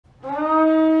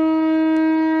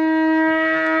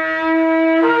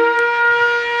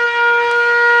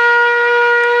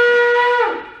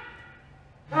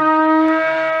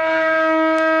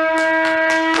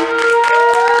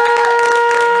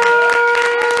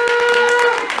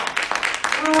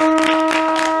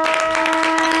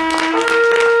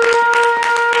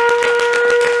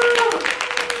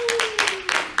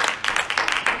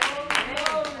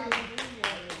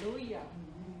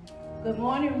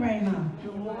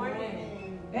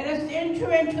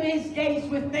enter into his gates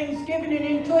with thanksgiving and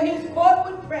into his court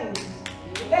with praise.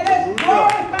 Let us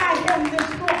glorify him this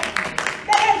morning.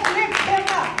 Let us lift him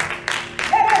up.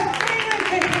 Let us sing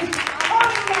into his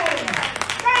holy name.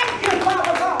 Thank you,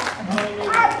 Father God.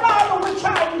 Our Father which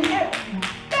art in heaven.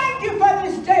 Thank you for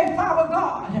this day, Father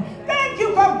God. Thank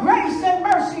you for grace and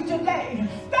mercy today.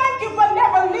 Thank you for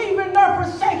never leaving nor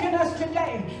forsaking us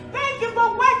today. Thank you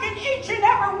for waking each and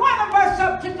every one of us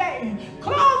up today,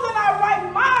 clothing our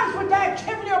right minds with the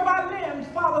activity of our limbs,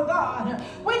 Father God.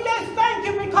 We just thank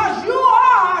you because you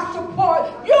are our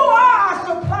support. You are our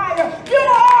supplier. You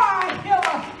are our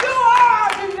healer. You are our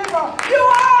deliverer. You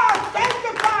are our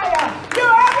sanctifier. You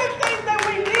are everything that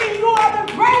we need. You are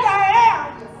the great I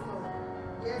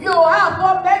am. You are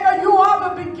Alpha, Omega. You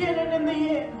are the beginning and the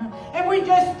end. And we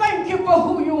just thank you for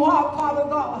who you are, Father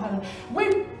God.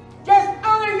 We just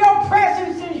honor your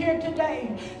presence in here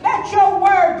today. Let your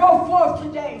word go forth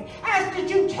today. Ask that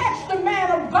you touch the man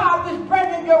of God that's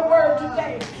bringing your word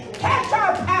today. Touch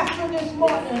our pastor this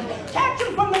morning. Touch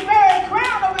him from the very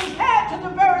crown of his head to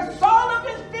the very sole of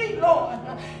his feet, Lord.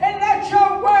 And let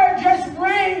your word just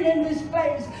reign in this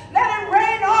place. Let it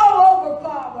rain all over,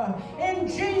 Father. In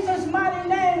Jesus' mighty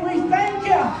name, we thank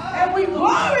you and we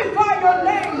glorify your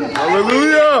name.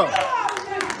 Hallelujah.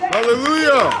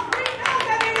 Hallelujah.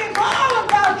 All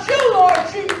about you, Lord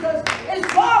Jesus.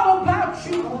 It's all about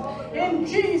you. In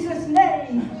Jesus'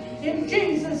 name. In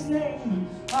Jesus' name.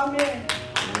 Amen.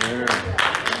 Amen.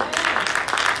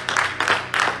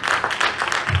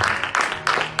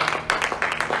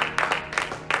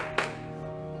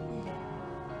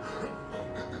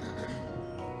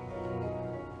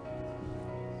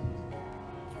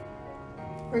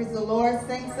 Praise the Lord,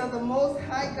 saints of the Most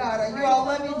High God. Are you all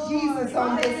loving Jesus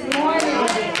on this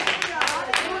morning?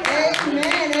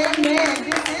 Amen, amen.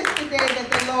 This is the day that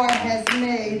the Lord has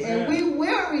made, and we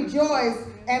will rejoice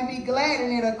and be glad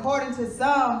in it according to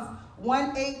Psalms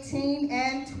 118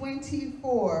 and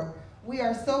 24. We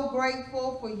are so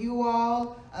grateful for you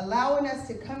all allowing us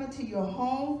to come into your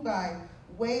home by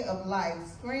way of life.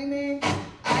 Screaming,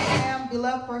 I am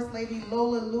beloved First Lady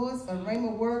Lola Lewis of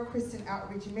Rhema Word Christian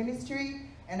Outreach Ministry,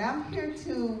 and I'm here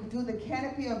to do the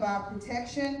canopy of our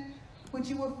protection, which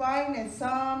you will find in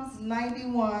Psalms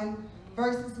 91,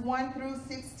 verses 1 through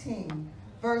 16.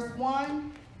 Verse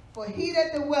 1, for he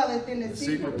that dwelleth in the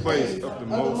secret place of the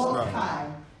Most High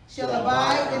shall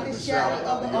abide in the shadow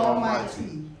of the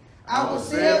Almighty. I will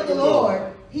say of the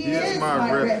Lord, he is my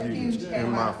refuge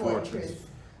and my fortress.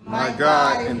 My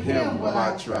God, in him will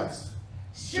I trust.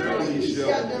 Surely he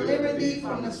shall deliver thee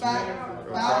from the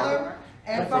fowler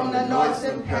and from the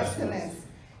noisome pestilence.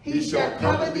 He shall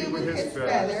cover thee with his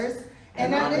feathers,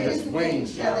 and under his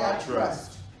wings shalt thou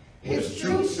trust. His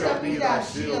truth shall be thy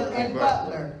shield and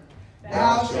buckler.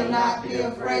 Thou shalt not be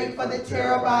afraid for the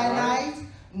terror by night,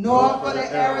 nor for the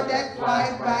arrow that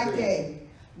flieth by day,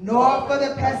 nor for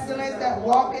the pestilence that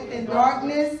walketh in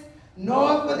darkness,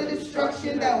 nor for the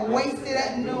destruction that wasteth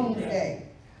at noonday.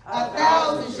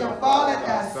 1,000 shall fall at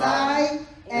thy side,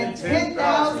 and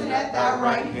 10,000 at thy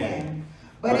right hand,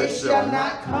 but it shall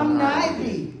not come nigh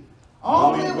thee.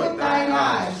 Only with thine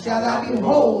eyes shalt thou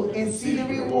behold and see the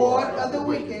reward of the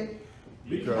wicked,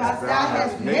 because thou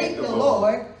hast made the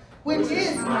Lord, which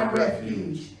is my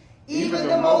refuge, even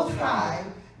the Most High,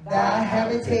 thy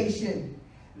habitation.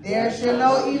 There shall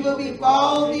no evil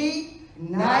befall thee,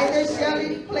 neither shall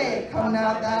any plague come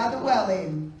nigh thy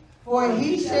dwelling. For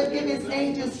he shall give his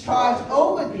angels charge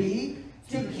over thee,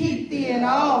 to keep thee in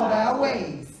all thy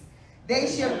ways. They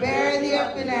shall bear thee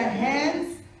up in their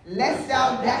hands, lest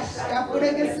thou dash thy foot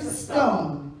against a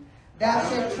stone. Thou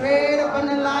shalt tread upon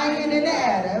the lion and the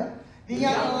adder, the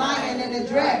young lion and the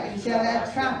dragon shall thou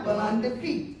trample under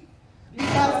feet.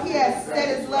 Because he has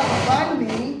set his love upon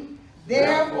me,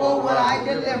 therefore will I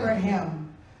deliver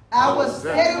him. I will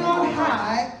set him on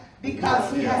high,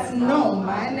 because he has known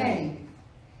my name.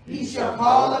 He shall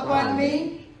call upon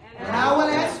me, and I will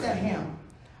answer him.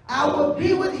 I will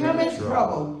be with him in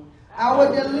trouble. I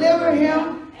will deliver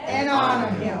him and honor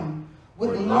him.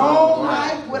 With long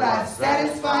life will I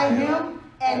satisfy him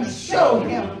and show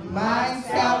him my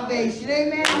salvation.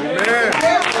 Amen. Amen.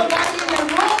 There's somebody in the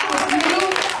room with you.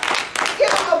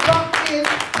 Give him a bump fist,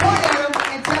 point at him,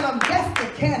 and tell him that's the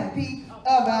canopy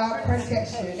of our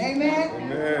protection. Amen.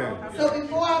 Amen. So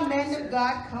before our man of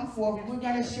God come forth, we're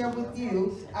going to share with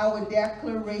you our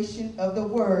declaration of the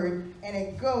word, and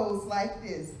it goes like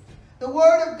this. The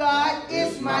word of God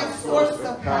is my source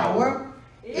of power.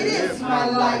 It is my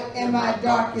light in my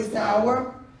darkest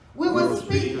hour. We will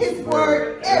speak his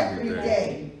word every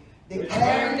day,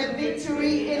 declaring the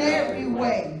victory in every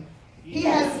way. He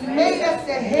has made us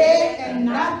the head and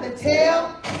not the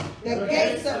tail, The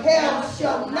gates of hell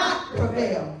shall not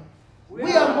prevail.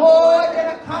 We are more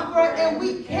than a conqueror, and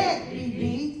we can't be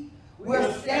beat.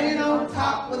 We're standing on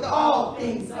top with all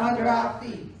things under our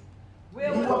feet. We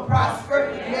will prosper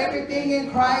in everything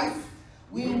in Christ.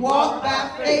 We walk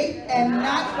by faith and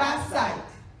not by sight.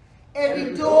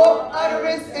 Every door of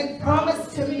utterance and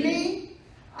promise to me,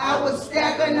 I will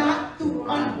stagger not through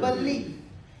unbelief.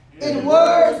 In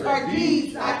words or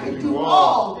deeds, I can do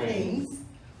all things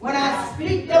when I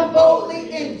speak them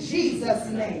boldly in Jesus'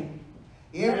 name.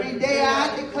 Every day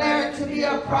I declare it to be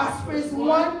a prosperous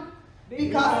one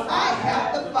because I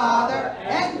have the Father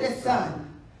and the Son.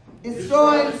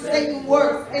 Destroying Satan's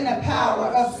works in the power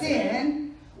of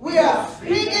sin, we are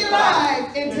speaking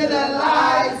life into the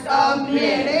lives of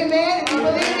men. Amen. If you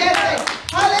believe that, say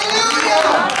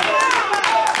hallelujah.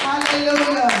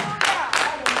 Hallelujah.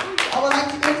 I would like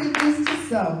to introduce to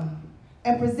some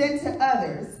and present to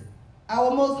others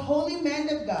our most holy man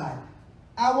of God,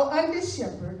 our under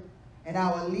shepherd, and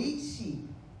our lead sheep,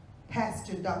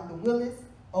 Pastor Dr. Willis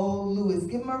O. Lewis.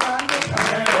 Give him a round of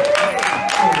applause.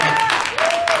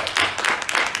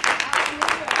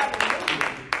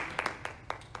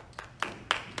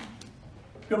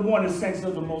 Good morning, saints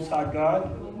of the Most High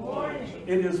God. Good morning.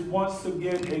 It is once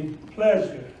again a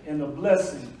pleasure and a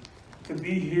blessing to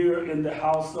be here in the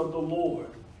house of the Lord.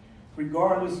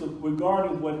 Regarding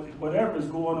whatever is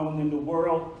going on in the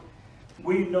world,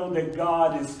 we know that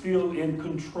God is still in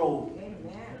control.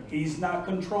 Amen. He's not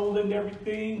controlling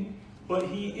everything, but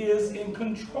he is in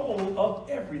control of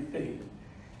everything.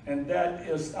 And that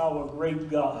is our great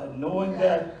God, knowing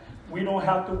that we don't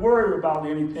have to worry about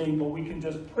anything, but we can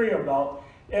just pray about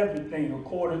everything,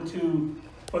 according to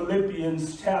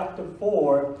Philippians chapter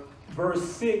 4, verse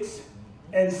 6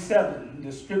 and 7.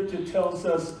 The scripture tells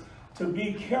us to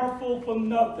be careful for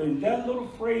nothing. That little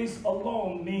phrase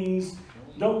alone means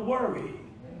don't worry.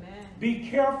 Amen. Be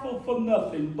careful for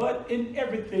nothing, but in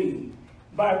everything,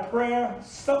 by prayer,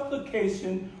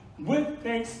 supplication, with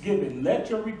thanksgiving, let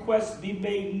your requests be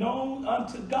made known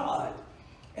unto God.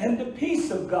 And the peace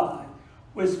of God,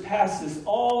 which passes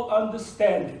all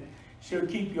understanding, shall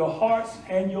keep your hearts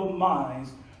and your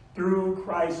minds through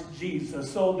Christ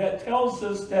Jesus. So that tells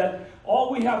us that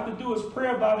all we have to do is pray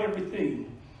about everything.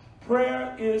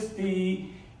 Prayer is the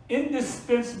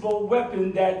indispensable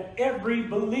weapon that every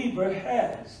believer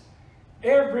has.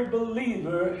 Every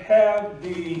believer have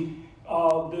the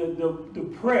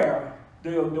prayer,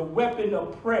 the weapon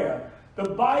of prayer. The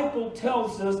Bible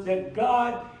tells us that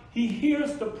God, he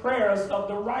hears the prayers of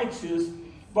the righteous,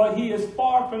 but he is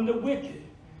far from the wicked.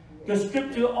 The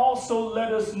scripture also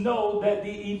let us know that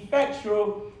the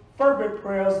effectual fervent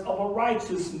prayers of a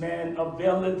righteous man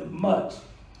availeth much.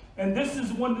 And this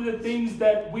is one of the things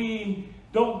that we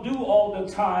don't do all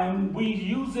the time. We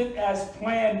use it as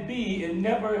plan B and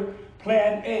never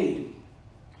plan A.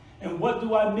 And what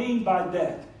do I mean by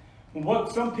that? And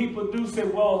what some people do say,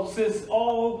 well, since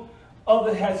all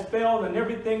other has failed and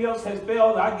everything else has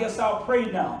failed, I guess I'll pray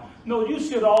now. No, you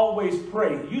should always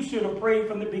pray. You should have prayed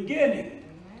from the beginning.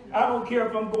 I don't care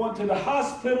if I'm going to the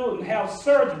hospital and have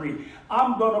surgery.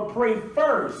 I'm going to pray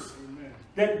first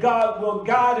that God will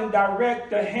guide and direct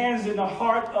the hands and the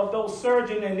heart of those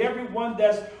surgeons and everyone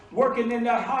that's working in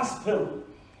that hospital.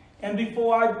 And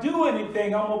before I do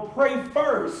anything, I'm going to pray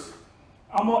first.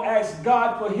 I'm going to ask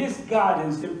God for his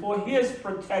guidance and for his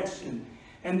protection,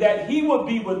 and that he will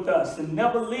be with us and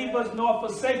never leave us nor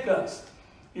forsake us.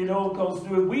 You know, because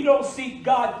if we don't seek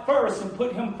God first and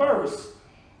put him first,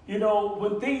 you know,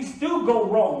 when things do go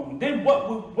wrong, then what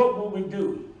will we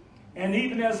do? And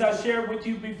even as I shared with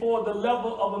you before, the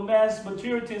level of a man's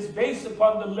maturity is based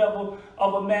upon the level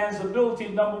of a man's ability.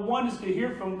 Number one is to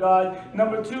hear from God.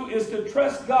 Number two is to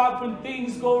trust God when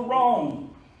things go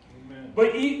wrong. Amen.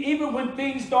 But even when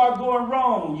things start going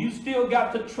wrong, you still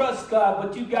got to trust God,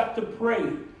 but you got to pray.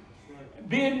 Right.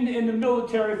 Being in the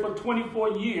military for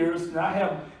 24 years,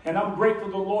 and I'm grateful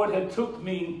the Lord had took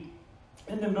me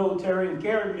in the military and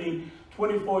carried me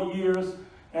 24 years.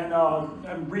 And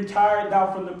I'm retired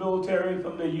now from the military,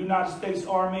 from the United States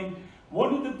Army.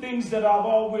 One of the things that I've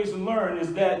always learned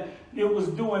is that it was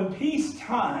during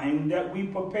peacetime that we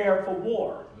prepared for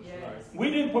war. Yes.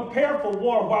 We didn't prepare for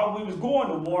war while we was going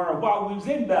to war or while we was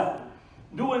in battle.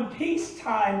 During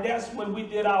peacetime, that's when we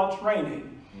did our training.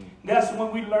 That's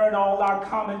when we learned all our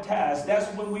common tasks. That's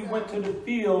when we went to the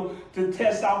field to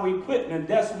test our equipment.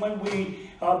 That's when we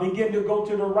begin to go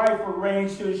to the rifle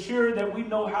range to ensure that we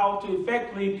know how to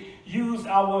effectively use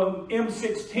our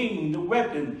M16, the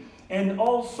weapon, and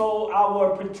also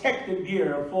our protective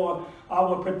gear for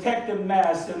our protective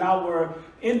masks and our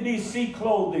NBC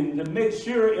clothing to make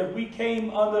sure if we came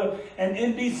under an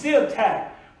NBC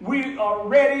attack, we are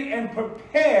ready and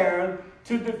prepared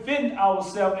to defend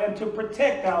ourselves and to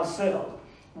protect ourselves.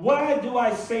 Why do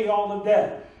I say all of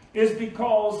that? It's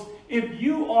because if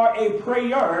you are a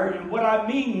prayer, and what I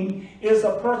mean is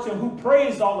a person who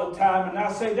prays all the time, and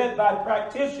I say that by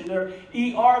practitioner,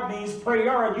 ER means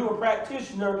prayer, you're a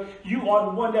practitioner, you are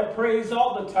the one that prays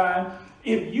all the time.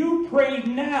 If you pray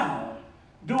now,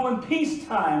 during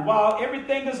peacetime, while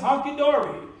everything is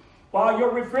hunky-dory, while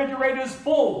your refrigerator is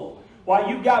full, while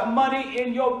you got money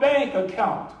in your bank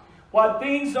account, while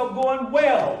things are going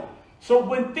well, so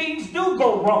when things do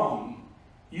go wrong,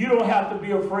 you don't have to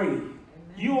be afraid.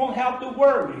 You won't have to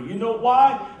worry. You know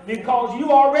why? Because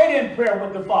you already in prayer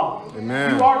with the Father.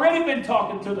 Amen. You've already been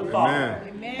talking to the Father.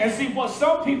 Amen. And see, what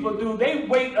some people do, they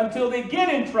wait until they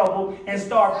get in trouble and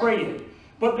start praying.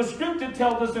 But the scripture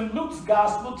tells us in Luke's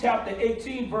Gospel, chapter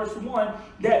 18, verse 1,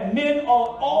 that men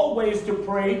ought always to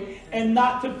pray and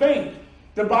not to faint.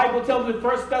 The Bible tells us in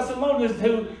 1 Thessalonians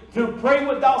to pray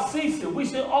without ceasing. We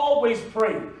should always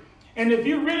pray. And if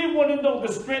you really want to know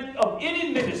the strength of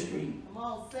any ministry,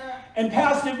 and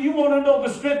Pastor, if you want to know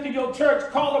the strength of your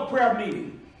church, call a prayer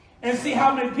meeting and see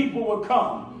how many people will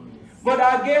come. But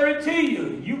I guarantee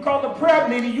you, you call a prayer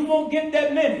meeting, you won't get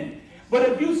that many. But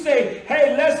if you say,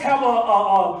 hey, let's have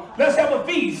a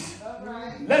feast,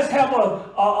 let's have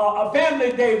a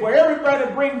family day where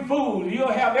everybody bring food,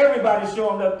 you'll have everybody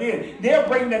showing up then. They'll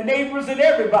bring the neighbors and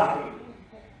everybody.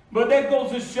 But that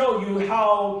goes to show you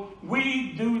how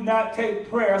we do not take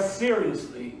prayer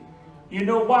seriously. You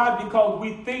know why? Because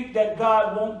we think that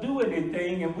God won't do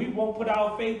anything and we won't put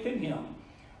our faith in him.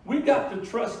 We got to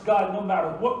trust God no matter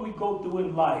what we go through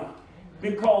in life.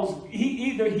 Because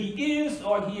either he is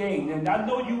or he ain't. And I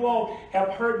know you all have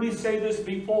heard me say this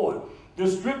before. The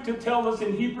scripture tells us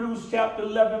in Hebrews chapter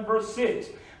 11 verse 6,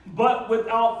 but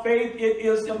without faith it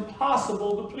is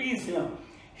impossible to please him.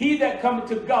 He that cometh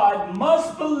to God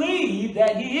must believe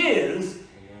that he is.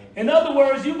 In other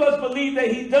words, you must believe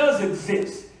that he does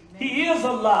exist. He is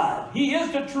alive. He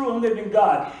is the true and living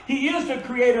God. He is the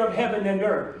creator of heaven and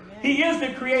earth. He is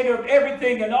the creator of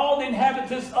everything and all the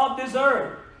inhabitants of this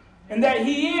earth. And that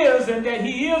he is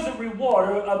a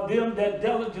rewarder of them that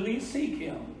diligently seek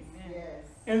him. Yes.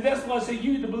 And that's why I say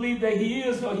you need to believe that he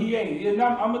is or he ain't. And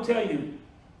I'm going to tell you,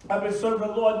 I've been serving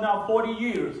the Lord now 40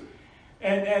 years.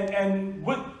 And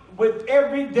with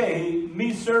every day,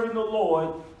 me serving the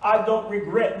Lord, I don't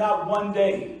regret not one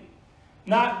day.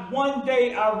 Not one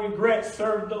day I regret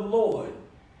serving the Lord.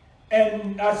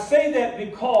 And I say that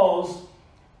because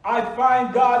I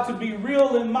find God to be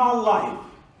real in my life.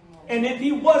 And if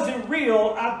he wasn't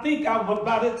real, I think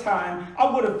by the time I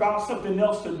would have found something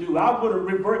else to do. I would have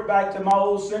reverted back to my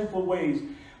old sinful ways.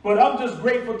 But I'm just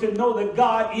grateful to know that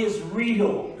God is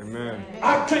real. Amen.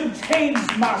 I couldn't change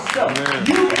myself. Amen.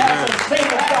 You as a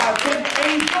saint of God couldn't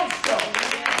change yourself.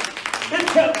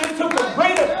 It took a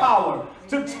greater power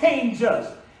to change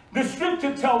us. The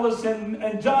scripture tells us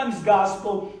in John's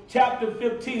Gospel, chapter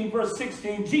 15, verse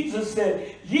 16, Jesus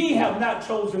said, ye have not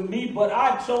chosen me, but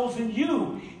I've chosen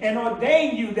you and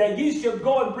ordained you that ye should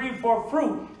go and bring forth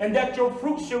fruit, and that your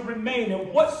fruit should remain.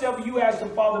 And whatsoever you ask the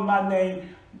Father in my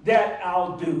name, that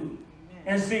I'll do.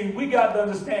 And see, we got to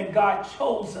understand God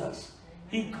chose us.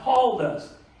 He called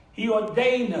us. He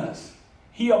ordained us.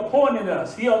 He appointed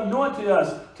us. He anointed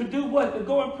us to do what? To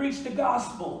go and preach the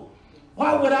gospel.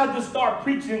 Why would I just start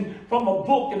preaching from a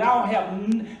book and I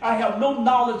have no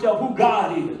knowledge of who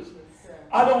God is?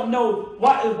 I don't know.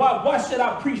 Why should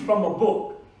I preach from a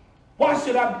book? Why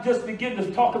should I just begin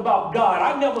to talk about God?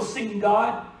 I've never seen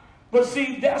God. But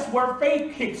see, that's where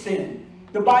faith kicks in.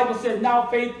 The Bible said, now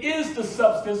faith is the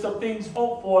substance of things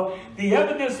hoped for, the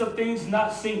evidence of things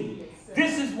not seen.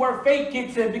 This is where faith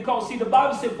kicks in because, see, the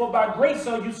Bible said, for by grace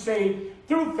are you saved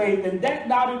through faith, and that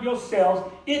not of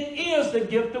yourselves. It is the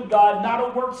gift of God, not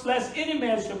of works, lest any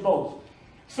man should boast.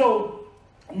 So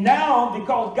now,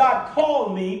 because God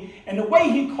called me, and the way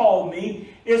he called me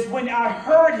is when I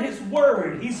heard his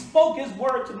word. He spoke his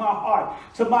word to my heart,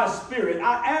 to my spirit.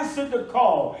 I answered the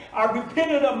call. I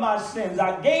repented of my sins.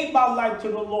 I gave my life to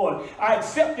the Lord. I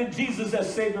accepted Jesus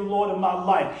as Savior, Lord in my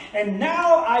life. And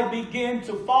now I begin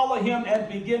to follow him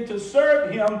and begin to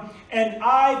serve him, and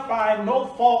I find no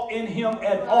fault in him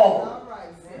at all.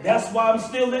 That's why I'm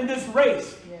still in this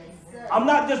race. I'm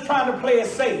not just trying to play it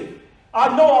safe.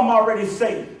 I know I'm already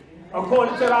safe.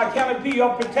 According to the canopy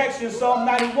of protection, Psalm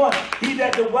 91, he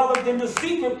that dwelleth in the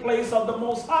secret place of the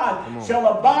Most High shall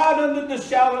abide under the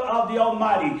shadow of the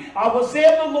Almighty. I will say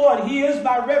of the Lord, he is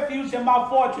my refuge and my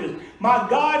fortress. My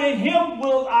God, in him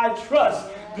will I trust.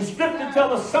 The scripture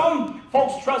tells us some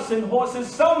folks trust in horses,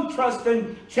 some trust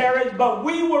in chariots, but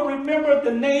we will remember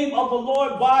the name of the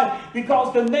Lord. Why?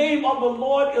 Because the name of the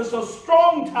Lord is a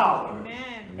strong tower.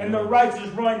 Amen. And the righteous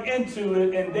run into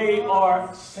it and they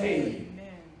are saved.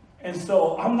 Amen. And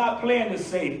so I'm not playing to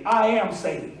save. I am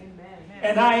saved. Amen.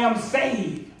 And I am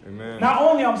saved. Amen. Not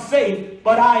only I'm saved,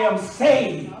 but I am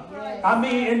saved. I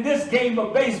mean, in this game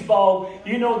of baseball,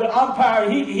 you know, the umpire,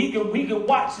 he can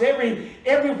watch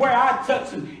everywhere I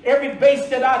touch him, every base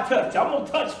that I touch. I'm going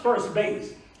to touch first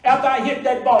base. After I hit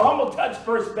that ball, I'm going to touch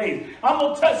first base. I'm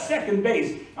going to touch second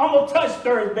base. I'm going to touch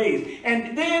third base.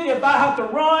 And then if I have to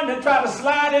run and try to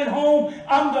slide in home,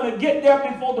 I'm going to get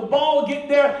there before the ball get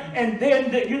there. And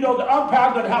then, the umpire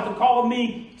is going to have to call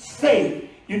me safe.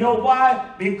 You know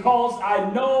why? Because I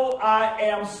know I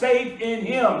am safe in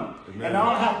him. Amen. And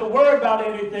I don't have to worry about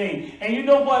anything. And you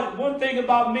know what? One thing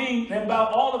about me and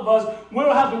about all of us, we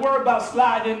don't have to worry about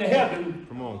sliding into heaven.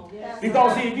 Come on.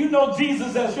 Because if you know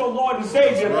Jesus as your Lord and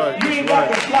Savior, you ain't got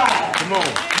to slide. Come on.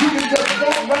 You can just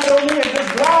walk right on in,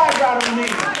 just glide right on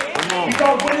in.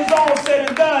 Because when it's all said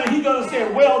and done, he's going to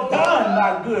say, well done,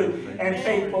 my good and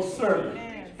faithful servant.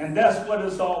 And that's what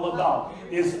it's all about.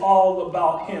 It's all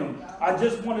about him. I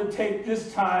just want to take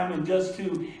this time and just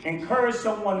to encourage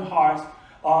someone's heart,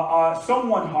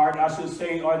 I should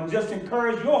say, or just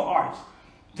encourage your hearts,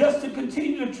 just to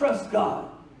continue to trust God.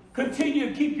 Continue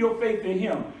to keep your faith in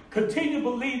him. Continue to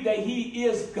believe that he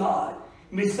is God.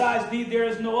 Besides thee, there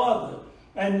is no other.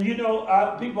 And you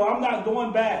know, people, I'm not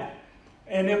going back.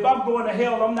 And if I'm going to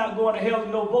hell, I'm not going to hell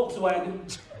in no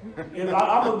Volkswagen. If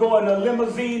I'm going to go in a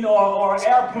limousine or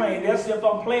airplane, that's if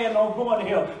I'm planning on going to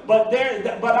hell. But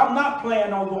I'm not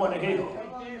planning on going to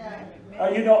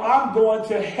hell. You know, I'm going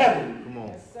to heaven. Come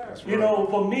on. You know,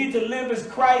 for me to live as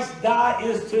Christ, die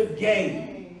is to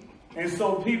gain. And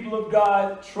so people of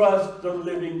God, trust the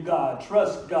living God.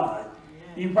 Trust God.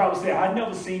 You probably say, I've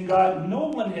never seen God. No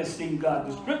one has seen God.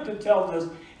 The scripture tells us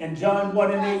in John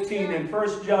 1:18 and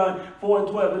 1 John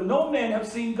 4:12, that no man have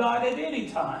seen God at any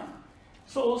time.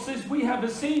 So since we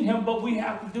haven't seen him, what we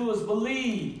have to do is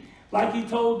believe. Like he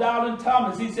told Doubting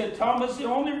Thomas. He said, Thomas, the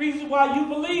only reason why you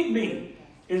believe me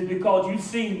is because you've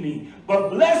seen me. But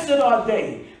blessed are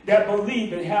they that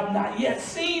believe and have not yet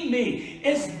seen me.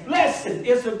 It's blessed.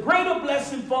 It's a greater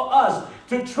blessing for us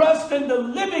to trust in the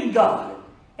living God.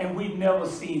 And we've never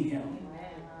seen him.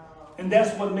 And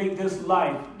that's what makes this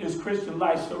life, this Christian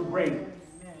life, so great.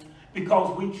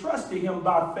 Because we trust in him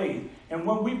by faith. And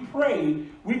when we pray,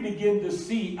 we begin to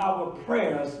see our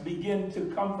prayers begin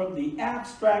to come from the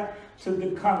abstract to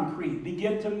the concrete,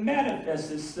 begin to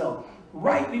manifest itself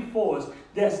right before us.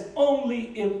 That's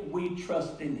only if we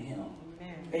trust in him.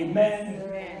 Amen.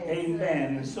 Amen.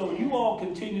 Amen. And so you all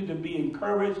continue to be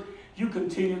encouraged. You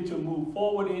continue to move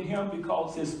forward in him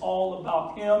because it's all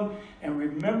about him. And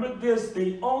remember this,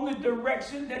 the only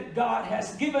direction that God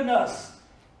has given us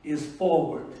is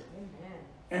forward.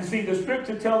 And see, the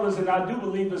scripture tells us, and I do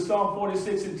believe in Psalm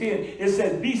 46:10, it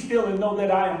says, be still and know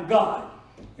that I am God.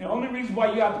 The only reason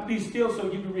why you have to be still so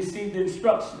you can receive the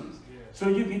instructions, so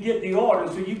you can get the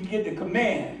order, so you can get the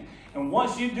command. And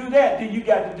once you do that, then you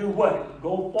got to do what?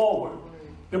 Go forward.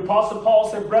 The Apostle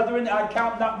Paul said, brethren, I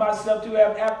count not myself to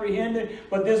have apprehended,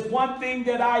 but this one thing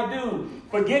that I do,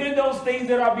 forgetting those things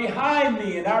that are behind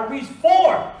me, and I reach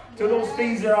forth to those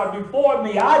things that are before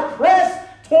me. I press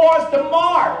towards the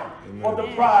mark for the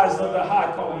prize of the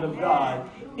high calling of God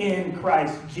in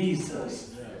Christ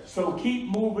Jesus. So keep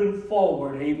moving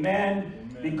forward,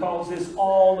 amen, because it's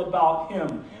all about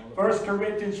him. 1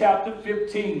 Corinthians chapter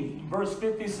 15, verse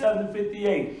 57 to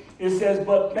 58, it says,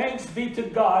 but thanks be to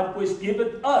God which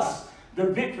giveth us the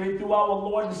victory through our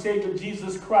Lord and Savior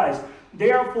Jesus Christ.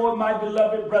 Therefore, my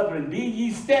beloved brethren, be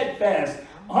ye steadfast,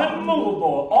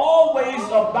 unmovable, always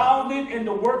abounding in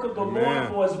the work of the Lord,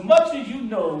 for as much as you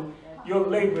know your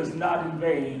labor is not in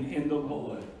vain in the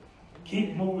Lord.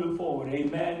 Keep moving forward.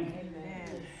 Amen.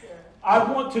 Amen. I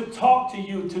want to talk to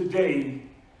you today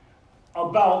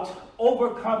about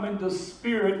overcoming the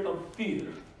spirit of fear.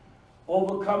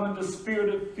 Overcoming the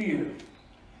spirit of fear.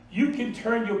 You can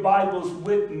turn your Bibles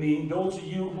with me. Those of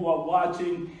you who are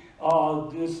watching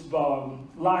this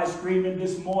live streaming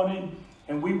this morning,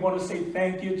 and we want to say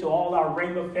thank you to all our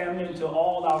Rhema family and to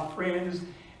all our friends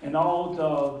and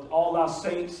all our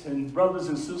saints and brothers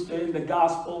and sisters in the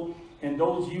gospel, and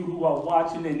those of you who are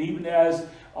watching, and even as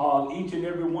each and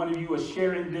every one of you are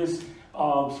sharing this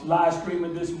live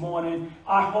streaming this morning,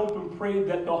 I hope and pray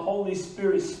that the Holy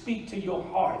Spirit speak to your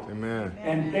heart. Amen.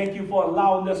 And thank you for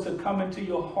allowing us to come into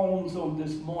your homes on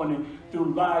this morning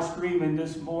through live streaming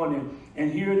this morning.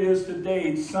 And here it is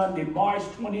today, Sunday, March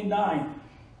 29th,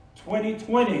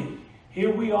 2020.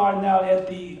 Here we are now at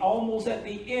almost at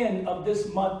the end of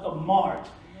this month of March.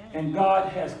 And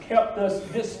God has kept us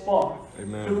this far.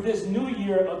 Amen. Through this new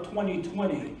year of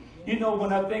 2020. You know,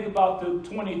 when I think about the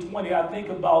 2020, I think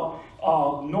about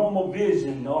normal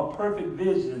vision or perfect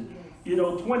vision. You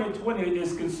know, 2020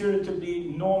 is considered to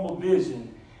be normal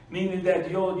vision, meaning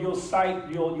that your sight,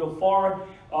 your far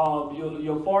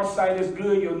sight is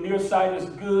good, your near sight is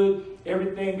good,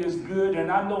 everything is good.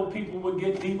 And I know people would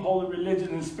get deep holy religion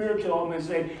and spiritual on me and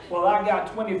say, well, I got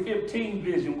 2015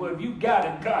 vision. Well, if you got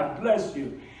it, God bless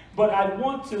you. But I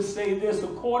want to say this,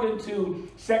 according to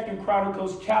 2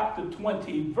 Chronicles chapter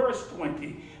 20, verse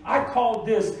 20. I call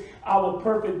this our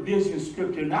perfect vision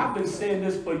scripture. And I've been saying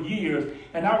this for years.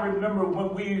 And I remember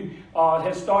when we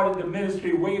had started the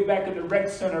ministry way back in the rec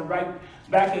center, right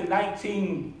back in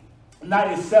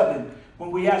 1997, when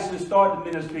we actually started the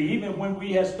ministry. Even when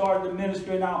we had started the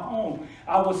ministry in our home,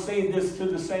 I would say this to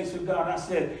the saints of God. I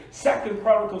said, 2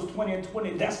 Chronicles 20 and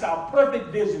 20, that's our perfect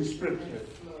vision scripture.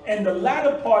 And the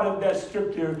latter part of that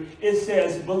scripture, it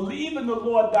says, believe in the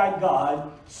Lord thy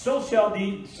God, so shall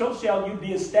you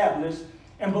be established,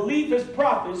 and believe his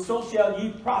prophets, so shall ye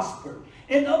prosper.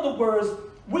 In other words,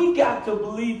 we got to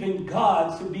believe in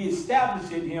God to be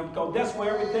established in him, because that's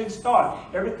where everything starts.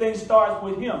 Everything starts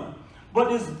with him. But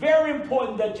it's very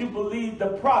important that you believe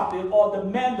the prophet or the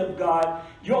man of God,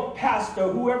 your pastor,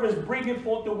 whoever is bringing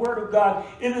forth the word of God.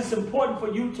 It is important for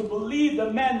you to believe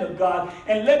the man of God.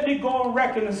 And let me go on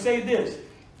record and say this.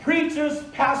 Preachers,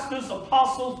 pastors,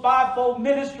 apostles, fivefold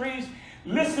ministries,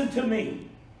 listen to me.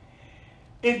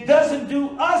 It doesn't do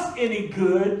us any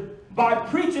good by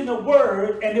preaching the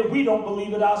word and if we don't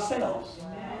believe it ourselves.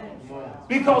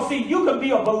 Because, see, you can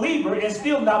be a believer and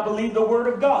still not believe the word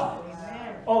of God.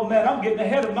 Oh man, I'm getting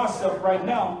ahead of myself right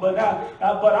now, but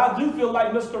I do feel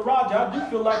like Mr. Roger. I do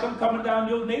feel like I'm coming down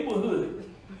your neighborhood,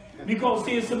 because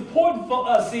see, it's important for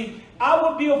us. See, I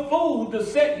would be a fool to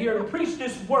sit here and preach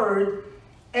this word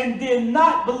and then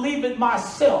not believe it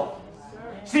myself.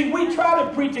 See, we try to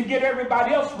preach and get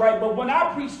everybody else right, but when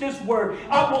I preach this word,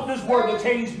 I want this word to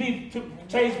change me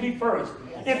first.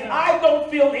 If I don't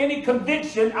feel any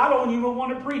conviction, I don't even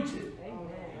want to preach it.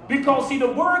 Because, see, the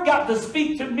word got to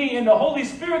speak to me and the Holy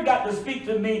Spirit got to speak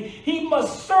to me. He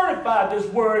must certify this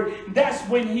word. That's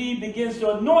when he begins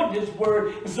to anoint this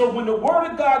word. And so when the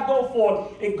word of God goes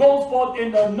forth, it goes forth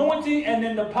in the anointing and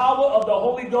in the power of the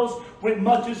Holy Ghost with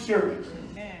much assurance.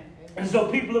 Amen. And so,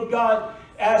 people of God,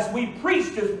 as we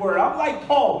preach this word, I'm like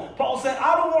Paul. Paul said,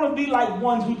 I don't want to be like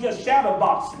ones who just shadow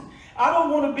boxing. I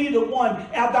don't want to be the one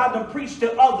after I've done preached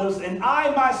to others and I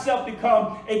myself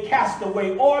become a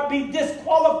castaway or be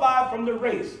disqualified from the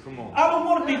race. I don't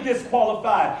want to be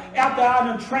disqualified after I've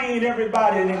done trained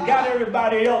everybody and got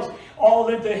everybody else all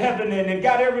into heaven and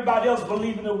got everybody else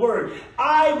believing the word.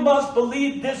 I must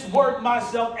believe this word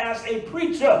myself as a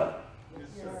preacher.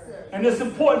 And it's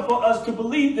important for us to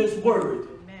believe this word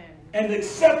and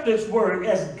accept this word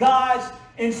as God's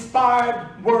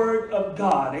inspired word of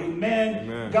God. Amen.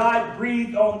 Amen. God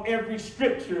breathed on every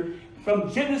scripture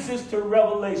from Genesis to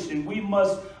Revelation. We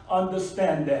must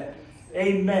understand that.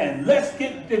 Amen. Let's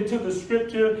get into the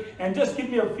scripture and just give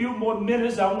me a few more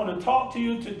minutes. I want to talk to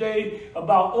you today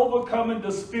about overcoming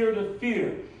the spirit of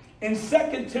fear. In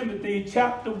 2 Timothy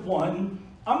chapter 1,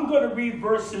 I'm going to read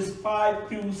verses 5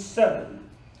 through 7.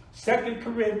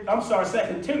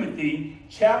 2 Timothy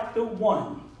chapter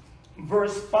 1.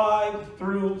 Verse 5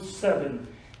 through 7.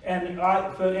 And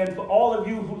for all of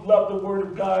you who love the word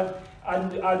of God,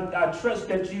 I trust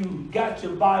that you got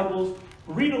your Bibles.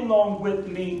 Read along with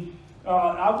me.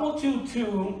 I want you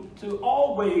to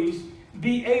always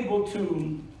be able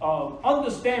to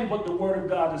understand what the word of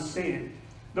God is saying.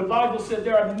 The Bible said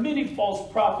there are many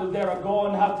false prophets that are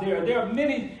going out there. There are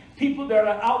many people that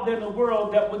are out there in the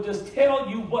world that will just tell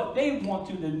you what they want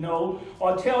you to know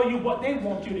or tell you what they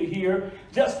want you to hear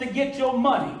just to get your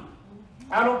money.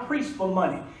 I don't preach for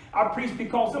money. I preach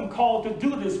because I'm called to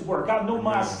do this work. I know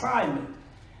my assignment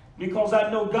because I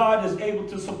know God is able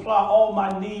to supply all my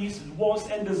needs, wants,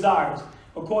 and desires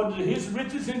according to his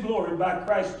riches and glory by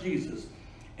Christ Jesus.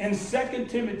 In 2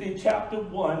 Timothy chapter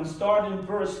 1, starting in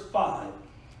verse 5.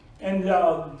 And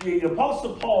the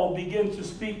Apostle Paul begins to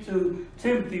speak to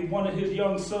Timothy, one of his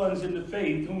young sons in the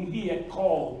faith, whom he had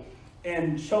called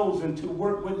and chosen to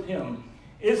work with him.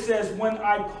 It says, when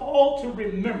I call to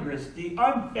remembrance the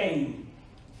unfeigned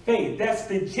faith, that's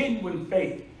the genuine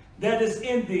faith that is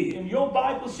in thee. And your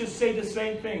Bible should say the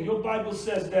same thing. Your Bible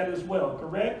says that as well,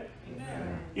 correct?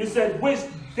 Amen. It said, which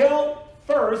dealt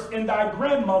first in thy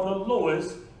grandmother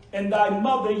Lois and thy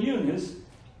mother Eunice,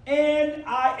 and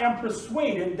I am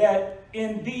persuaded that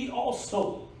in thee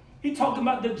also. He's talking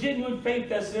about the genuine faith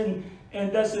that's in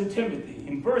and that's in Timothy.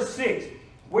 In verse 6,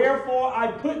 wherefore I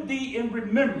put thee in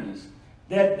remembrance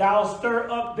that thou stir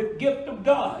up the gift of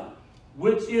God,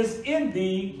 which is in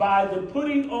thee by the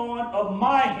putting on of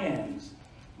my hands.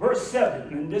 Verse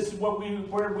 7, and this is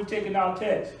where we're taking our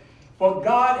text. For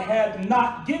God hath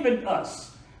not given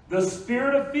us the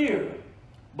spirit of fear,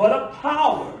 but of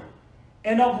power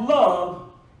and of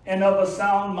love and of a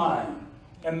sound mind.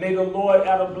 And may the Lord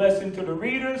add a blessing to the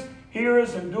readers,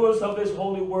 hearers, and doers of his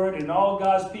holy word. And all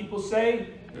God's people say,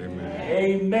 amen.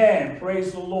 Amen.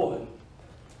 Praise the Lord.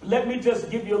 Let me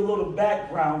just give you a little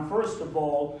background, first of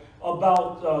all,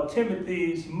 about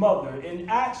Timothy's mother. In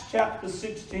Acts chapter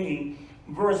 16,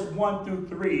 verse 1 through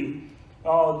 3,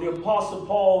 the Apostle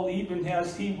Paul, even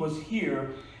as he was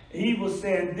here, he was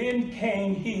saying, then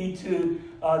came he to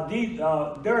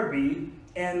Derbe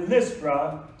and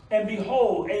Lystra, and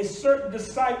behold, a certain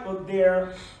disciple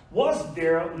there was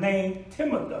there named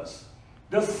Timothy,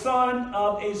 the son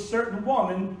of a certain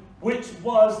woman, which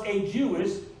was a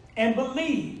Jewess, and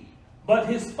believed. But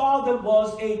his father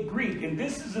was a Greek. And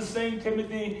this is the same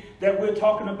Timothy that we're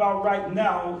talking about right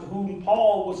now, whom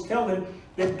Paul was telling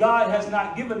that God has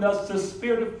not given us the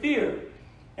spirit of fear.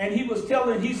 And he was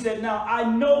telling, he said, now I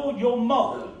know your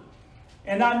mother,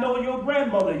 and I know your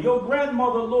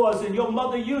grandmother Lois, and your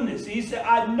mother Eunice. He said,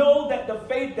 I know that the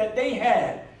faith that they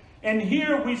had. And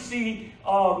here we see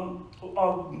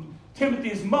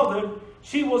Timothy's mother.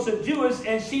 She was a Jewess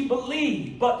and she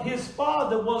believed, but his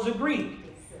father was a Greek.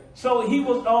 So he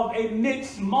was of a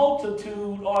mixed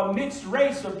multitude or a mixed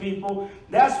race of people.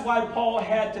 That's why Paul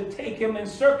had to take him and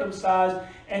circumcise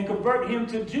and convert him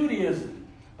to Judaism.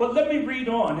 But let me read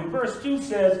on. In verse 2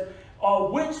 says,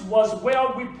 which was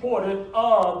well reported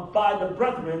of by the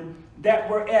brethren that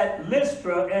were at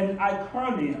Lystra and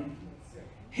Iconium.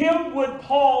 Him would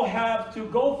Paul have to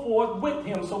go forth with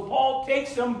him. So Paul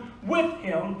takes him with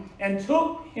him and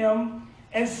took him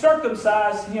and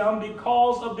circumcised him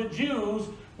because of the Jews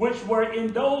which were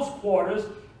in those quarters,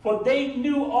 for they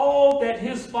knew all that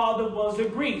his father was a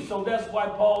Greek. So that's why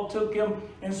Paul took him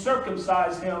and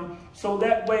circumcised him. So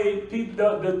that way people,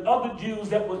 the other Jews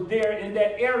that was there in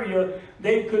that area,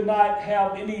 they could not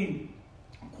have any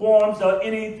qualms or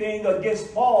anything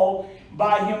against Paul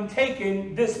by him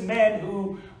taking this man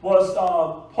who was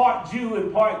part Jew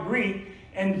and part Greek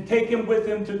and take him with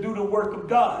him to do the work of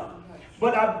God.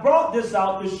 But I brought this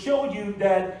out to show you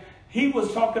that he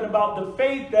was talking about the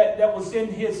faith that was in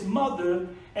his mother,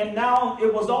 and now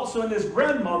it was also in his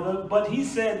grandmother. But he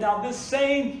said, now this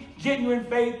same genuine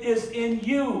faith is in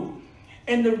you.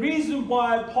 And the reason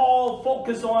why Paul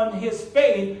focused on his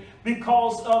faith,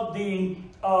 because of the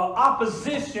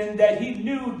opposition that he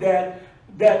knew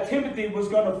that Timothy was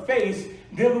going to face,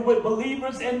 dealing with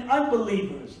believers and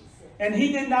unbelievers. And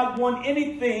he did not want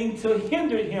anything to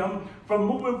hinder him from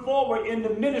moving forward in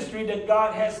the ministry that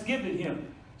God has given him.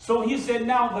 So he said,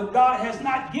 now that God has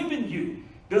not given you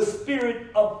the spirit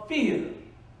of fear.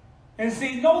 And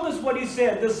see, notice what he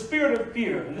said, the spirit of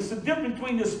fear. And it's the difference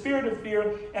between the spirit of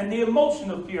fear and the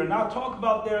emotion of fear. And I'll talk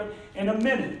about that in a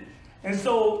minute. And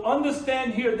so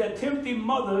understand here that Timothy's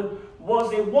mother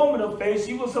was a woman of faith.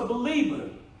 She was a believer.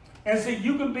 And see,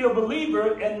 you can be a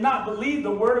believer and not believe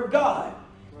the word of God.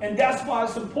 And that's why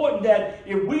it's important that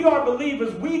if we are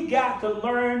believers, we got to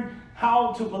learn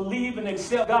how to believe and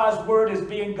accept God's word as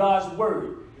being God's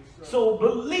word. So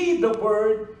believe the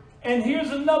word. And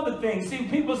here's another thing. See,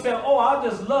 people say, oh, I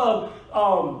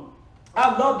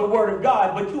love the word of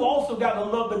God. But you also got to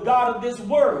love the God of this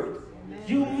word.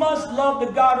 You must love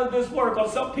the God of this word,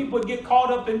 because some people get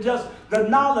caught up in just the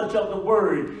knowledge of the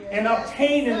word and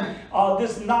obtaining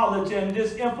this knowledge and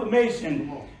this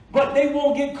information. But they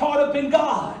won't get caught up in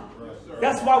God.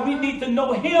 That's why we need to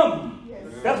know him.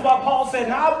 That's why Paul said,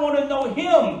 now I want to know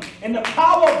him and the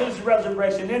power of his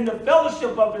resurrection and the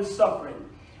fellowship of his suffering.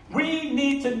 We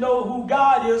need to know who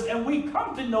God is, and we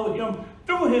come to know him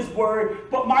through his word.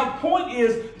 But my point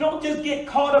is, don't just get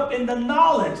caught up in the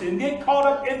knowledge and get caught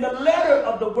up in the letter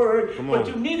of the word, but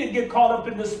you need to get caught up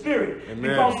in the spirit. Amen.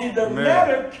 Because see, the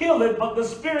letter killeth, but the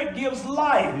spirit gives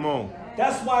life. Come on.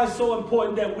 That's why it's so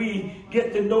important that we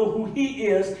get to know who he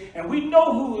is, and we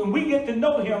know who, and we get to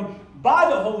know him by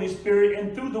the Holy Spirit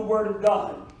and through the word of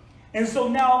God. And so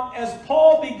now, as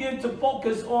Paul began to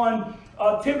focus on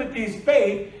Timothy's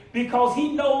faith, because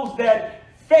he knows that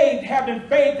having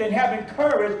faith and having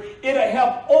courage, it'll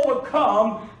help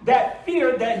overcome that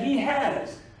fear that he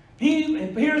has.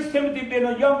 Here's Timothy being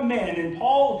a young man, and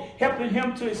Paul helping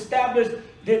him to establish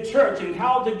the church and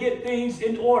how to get things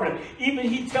in order. Even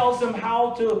he tells them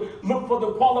how to look for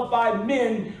the qualified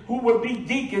men who would be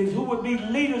deacons, who would be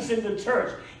leaders in the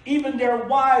church. Even their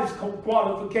wives'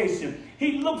 qualification.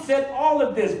 He looks at all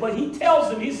of this, but he tells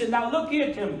them, he said, now look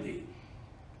here, Timothy.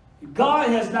 God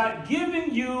has not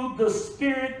given you the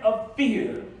spirit of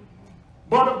fear,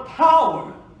 but of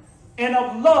power and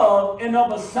of love and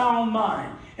of a sound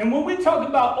mind. And when we talk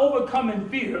about overcoming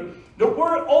fear, the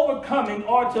word overcoming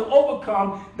or to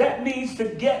overcome, that means to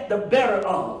get the better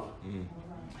of.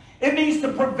 It means to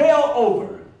prevail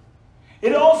over.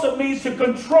 It also means to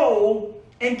control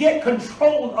and get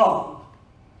control of.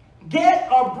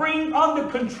 Get or bring under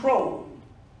control.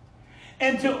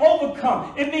 And to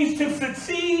overcome. It means to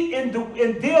succeed in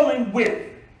dealing with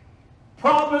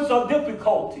problems or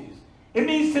difficulties. It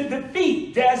means to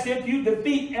defeat, as if you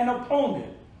defeat an opponent.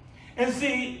 And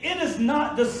see, it is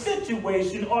not the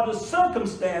situation or the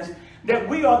circumstance that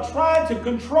we are trying to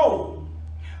control,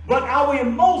 but our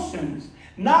emotions,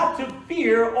 not to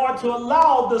fear or to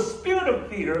allow the spirit of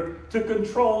fear to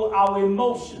control our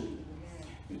emotions.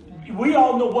 We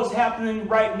all know what's happening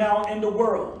right now in the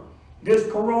world. This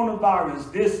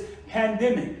coronavirus, this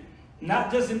pandemic,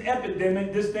 not just an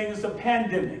epidemic, this thing is a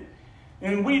pandemic.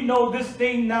 And we know this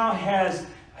thing now has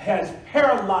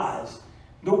paralyzed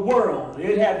the world.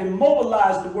 It has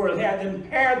immobilized the world. It has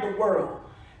impaired the world.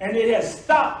 And it has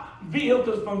stopped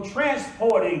vehicles from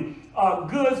transporting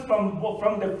goods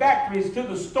from the factories to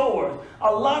the stores.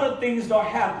 A lot of things are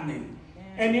happening.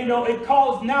 And you know, it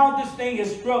caused, now this thing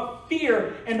has struck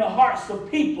fear in the hearts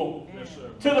of people. Yes,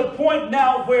 to the point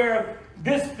now where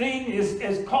this thing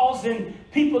is causing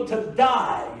people to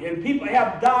die. And people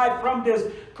have died from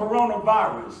this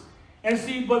coronavirus. And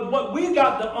see, but what we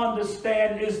got to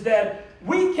understand is that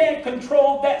we can't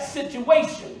control that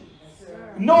situation.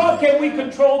 Nor can we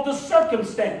control the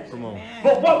circumstance.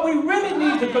 But what we really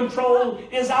need to control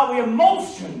is our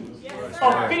emotions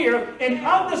of fear, and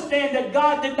understand that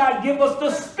God did not give us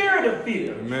the spirit of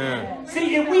fear. Amen.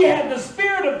 See, if we had the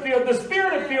spirit of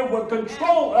fear would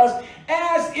control us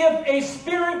as if a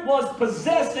spirit was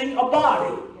possessing a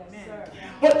body.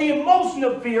 But the emotion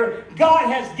of fear,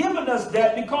 God has given us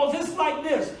that, because it's like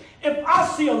this. If I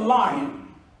see a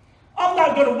lion, I'm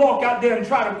not going to walk out there and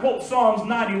try to quote Psalms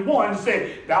 91 and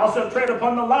say, thou shalt tread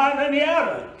upon the lion and the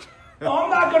adder. No,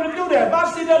 I'm not going to do that. If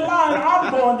I see that lion,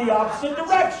 I'm going the opposite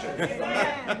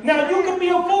direction. Now, you can be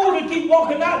a fool to keep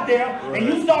walking out there and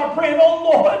you start praying,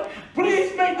 oh Lord,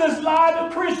 please make this lion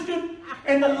a Christian.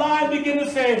 And the lion begin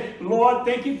to say, Lord,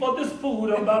 thank you for this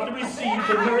food I'm about to receive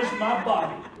to nourish my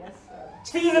body.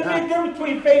 See the big difference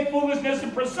between faith, foolishness,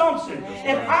 and presumption.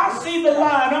 If I see the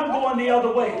lion, I'm going the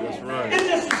other way. It's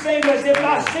just the same as if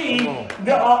I see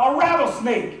a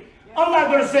rattlesnake. I'm not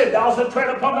going to say, thou shalt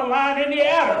tread upon the lion and the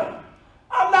adder.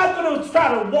 I'm not going to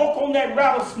try to walk on that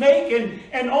rattlesnake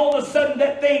and all of a sudden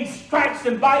that thing strikes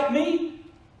and bites me.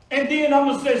 And then I'm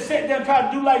going to sit there and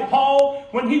try to do like Paul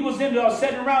when he was in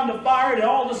sitting around the fire, and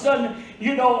all of a sudden,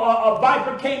 you know, a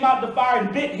viper came out the fire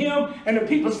and bit him, and the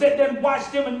people sat there and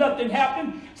watched him and nothing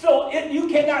happened. So you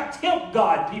cannot tempt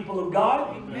God, people of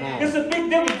God. Amen. There's a big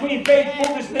difference between faith,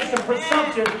 foolishness, and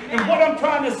presumption. And what I'm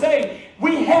trying to say,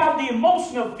 we have the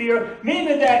emotion of fear,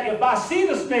 meaning that if I see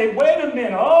the snake, wait a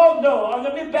minute, oh no,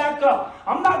 let me back up.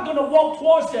 I'm not going to walk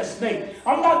towards that snake.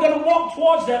 I'm not going to walk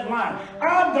towards that lion.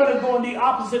 I'm going to go in the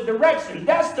opposite direction.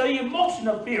 That's the emotion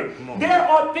of fear. There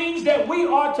are things that we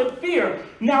are to fear.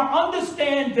 Now understand,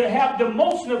 to have the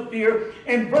emotion of fear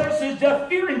and versus just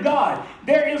fearing God.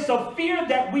 There is a fear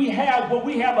that we have where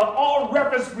we have an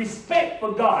all-reverence respect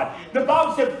for God. The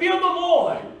Bible said, fear the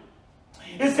Lord.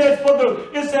 It says, for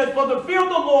the fear of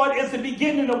the Lord is the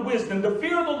beginning of wisdom. The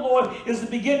fear of the Lord is the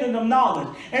beginning of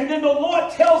knowledge. And then the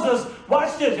Lord tells us,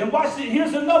 watch this, and watch this.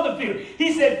 Here's another fear.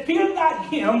 He said, fear not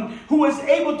him who is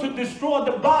able to destroy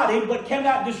the body, but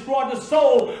cannot destroy the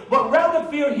soul, but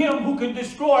rather fear him who can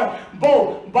destroy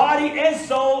both body and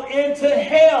soul into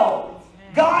hell.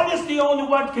 God is the only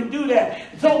one who can do that.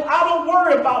 So I don't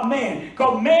worry about man,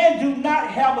 because man do not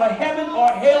have a heaven or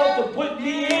hell to put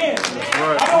me in.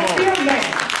 I don't fear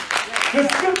man. The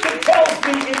scripture tells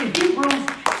me in Hebrews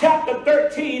chapter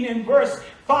 13 in verse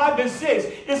 5 and 6,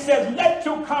 it says, let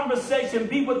your conversation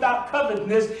be without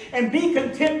covetousness, and be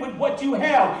content with what you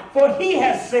have. For he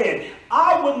has said,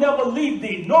 I will never leave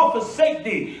thee, nor forsake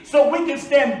thee. So we can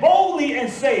stand boldly and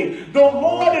say, the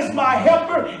Lord is my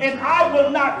helper, and I will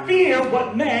not fear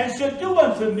what man shall do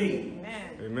unto me.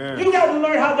 Amen. You got to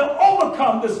learn how to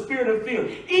overcome the spirit of fear.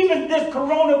 Even this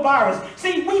coronavirus.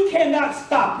 See, we cannot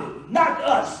stop it. Not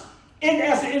us,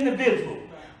 as an individual.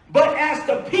 But as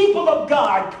the people of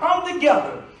God come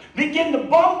together, begin to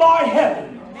bombard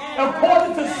heaven,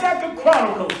 According to 2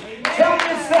 Chronicles,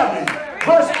 chapter 7,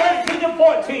 verse 13 and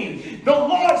 14, the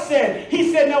Lord said,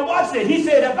 he said, now watch this. He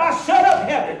said, if I shut up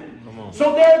heaven,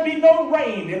 so there be no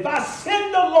rain, if I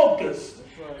send the locusts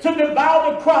to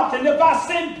devour the crops, and if I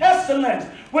send pestilence,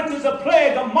 which is a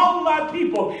plague among my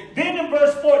people, then in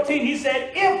verse 14, he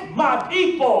said, if my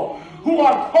people who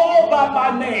are called by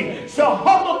my name shall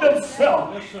humble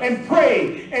themselves and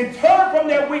pray and turn from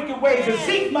their wicked ways and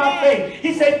seek my face.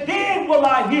 He said, then will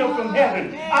I hear from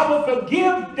heaven. I will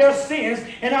forgive their sins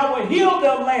and I will heal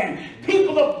their land.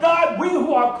 People of God, we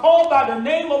who are called by the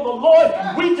name of the Lord,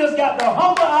 we just got to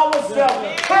humble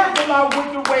ourselves, turn from our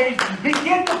wicked ways,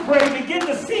 begin to pray, begin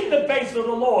to seek the face of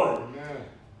the Lord.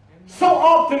 So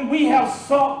often we have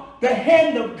sought the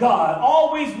hand of God,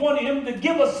 always wanting him to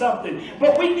give us something.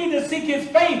 But we need to seek his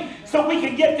face so we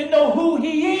can get to know who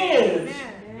he is.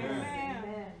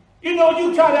 Amen. You know,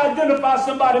 you try to identify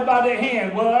somebody by their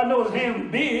hand. Well, I know his hand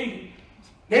was big.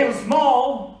 They were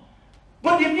small.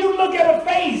 But if you look at a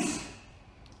face,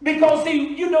 because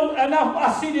see, you know, and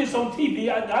I see this on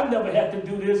TV. I never had to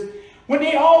do this. When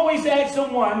they always ask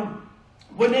someone,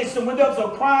 when there was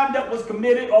a crime that was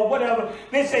committed or whatever,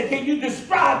 they say, can you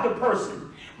describe the person?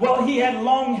 Well, he had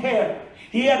long hair.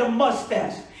 He had a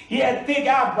mustache. He had thick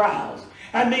eyebrows.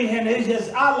 I mean, and his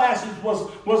eyelashes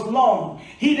was long.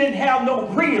 He didn't have no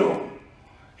grill.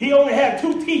 He only had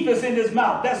 2 teeth in his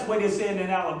mouth. That's what they said in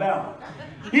Alabama.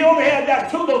 He only had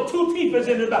that those 2 teeth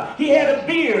in his mouth. He had a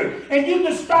beard. And you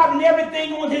describing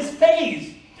everything on his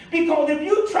face. Because if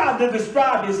you try to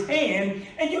describe his hand,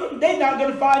 and they're not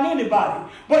going to find anybody.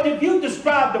 But if you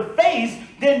describe the face,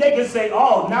 then they can say,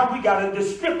 oh, now we got a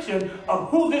description of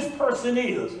who this person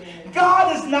is.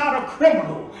 God is not a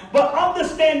criminal. But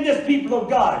understand this, people of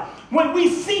God. When we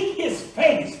seek his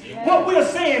face, what we're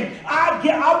saying,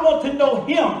 I want to know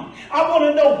him. I want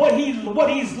to know what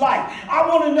he's like. I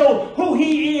want to know who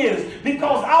he is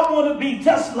because I want to be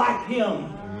just like him.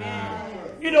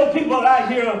 You know, people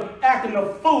out here acting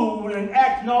a fool and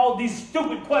asking all these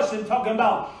stupid questions talking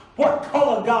about what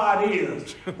color God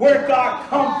is, where God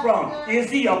come from. Is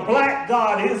he a black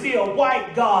God? Is he a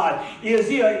white God? Is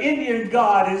he an Indian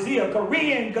God? Is he a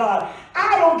Korean God?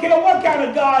 I don't care what kind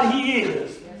of God he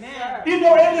is. You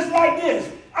know, and it's like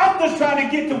this. I'm just trying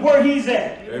to get to where he's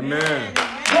at. Amen.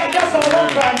 That's all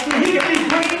I'm trying to do. He can be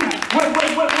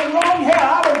green with long hair.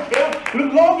 I don't care.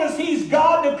 As long as he's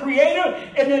God, the creator.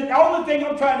 And the only thing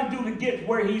I'm trying to do to get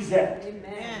where he's at.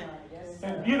 Amen.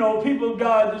 And, you know, people of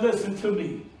God, listen to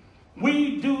me.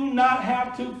 We do not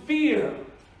have to fear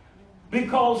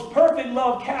because perfect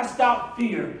love casts out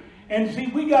fear. And see,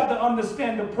 we got to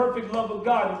understand the perfect love of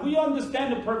God. If we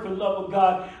understand the perfect love of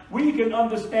God, we can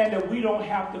understand that we don't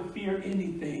have to fear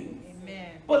anything.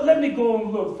 Amen. But let me go a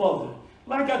little further.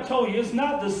 Like I told you, it's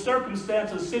not the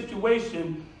circumstance or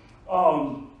situation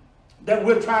that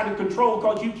we're trying to control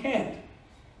because you can't.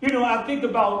 You know, I think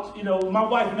about, you know, my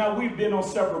wife and I, we've been on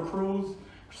several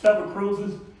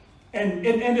cruises. And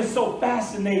it's so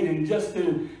fascinating just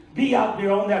to be out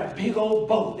there on that big old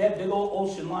boat, that big old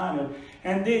ocean liner.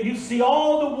 And then you see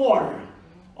all the water,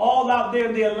 all out there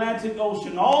in the Atlantic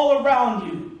Ocean, all around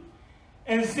you.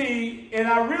 And see, and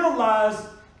I realize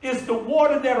it's the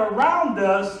water that around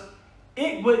us,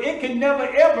 it can never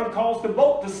ever cause the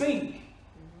boat to sink.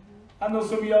 I know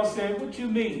some of y'all saying, what you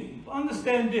mean?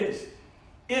 Understand this.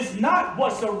 It's not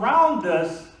what's around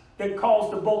us that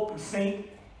caused the boat to sink.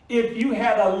 If you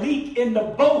had a leak in the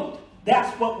boat,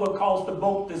 that's what will cause the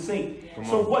boat to sink.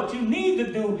 So what you need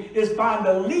to do is find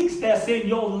the leaks that's in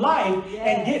your life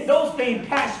and get those things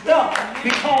patched up.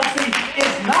 Because see,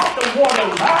 it's not the water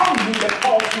around you that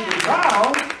caused you to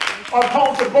drown or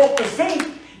caused the boat to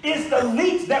sink. It's the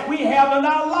leaks that we have in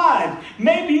our lives.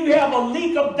 Maybe you have a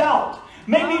leak of doubt.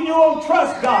 Maybe you don't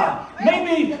trust God.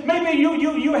 Maybe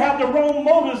you have the wrong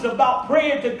motives about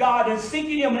praying to God and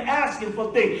seeking him and asking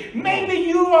for things. Maybe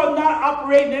you are not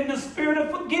operating in the spirit of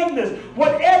forgiveness.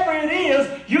 Whatever it is,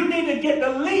 you need to get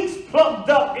the leaks plugged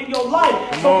up in your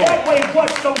life. So that way what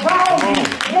surrounds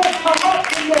you won't come up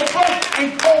in your life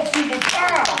and cause you to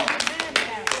drown.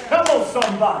 Hello,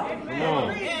 somebody.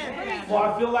 Well,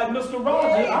 I feel like Mr.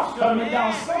 Rogers, I'm coming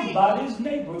down somebody's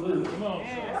neighborhood.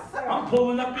 I'm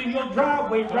pulling up in your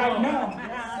driveway right now.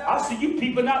 I see you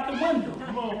peeping out the window.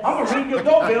 I'm going to ring your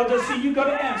doorbell to see you going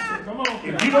to answer.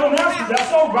 If you don't answer,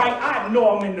 that's all right. I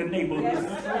know I'm in the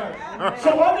neighborhood.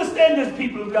 So understand this,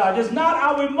 people of God. It's not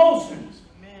our emotions,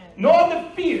 nor the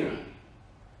fear,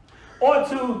 or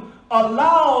to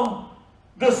allow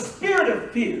the spirit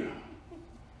of fear.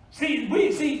 See,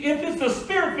 if it's the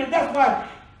spirit of fear, that's why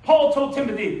Paul told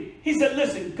Timothy, he said,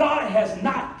 listen, God has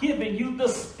not given you the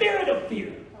spirit of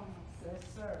fear.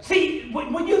 See,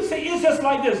 when you say it's just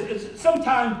like this,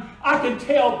 sometimes I can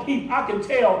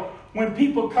tell when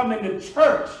people come into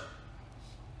church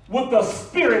with the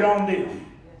spirit on them.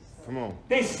 Come on.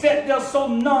 They sit there so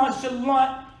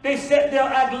nonchalant. They sit there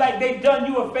acting like they done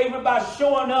you a favor by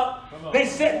showing up. They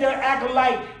sit there acting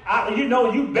like,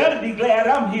 you better be glad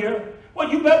I'm here. Well,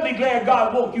 you better be glad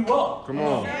God woke you up. Come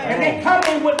on. And they come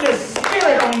in with this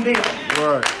spirit on them.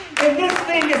 Right. And this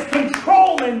thing is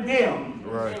controlling them.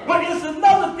 Right. But it's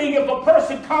another thing if a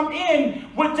person come in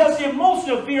with just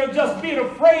emotional fear, just being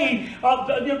afraid of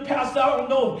the pastor, I don't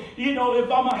know,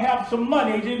 if I'm going to have some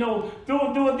money,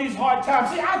 during these hard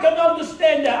times. See, I can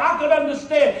understand that. I can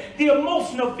understand the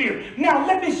emotional fear. Now,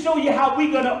 let me show you how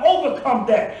we're going to overcome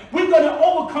that. We're going to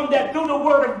overcome that through the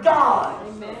word of God.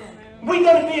 Amen. We're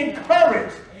going to be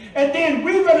encouraged. And then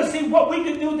we're going to see what we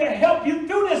can do to help you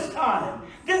through this time.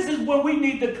 This is where we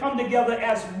need to come together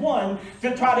as one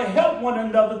to try to help one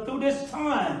another through this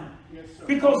time. Yes,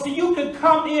 because see, you can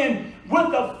come in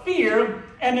with a fear,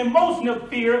 an emotional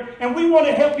fear, and we want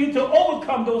to help you to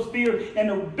overcome those fears. And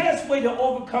the best way to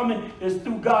overcome it is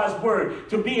through God's word.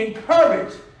 To be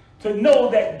encouraged, to know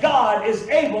that God is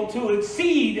able to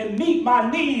exceed and meet my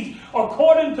needs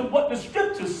according to what the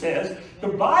scripture says. The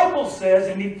Bible says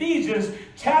in Ephesians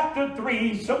chapter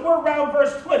 3, somewhere around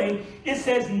verse 20, it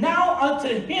says, now unto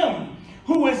him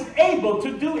who is able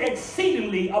to do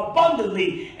exceedingly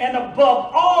abundantly and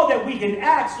above all that we can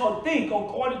ask or think,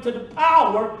 according to the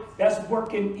power that's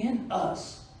working in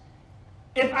us.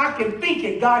 If I can think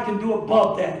it, God can do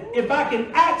above that. If I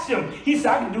can ask him, he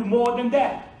said I can do more than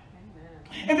that.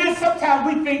 And then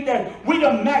sometimes we think that we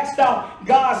done maxed out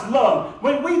God's love.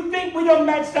 When we think we done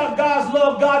maxed out God's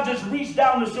love, God just reached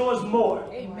down to show us more.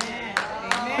 Amen.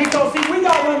 Because see, we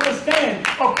got to understand,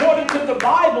 according to the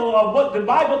Bible, of what the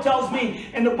Bible tells me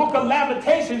in the book of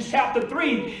Lamentations chapter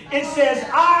 3, it says,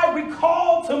 I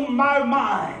recall to my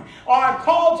mind, or I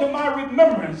call to my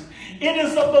remembrance, it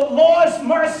is of the Lord's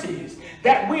mercies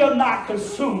that we are not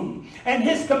consumed, and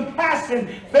his compassion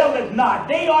faileth not.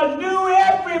 They are new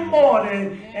every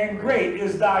morning, and great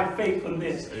is thy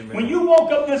faithfulness. Amen. When you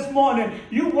woke up this morning,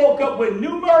 you woke up with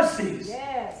new mercies.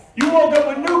 Yes. You woke up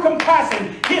with new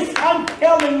compassion. His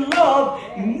unfailing love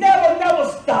never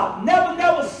stopped,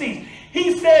 never ceased.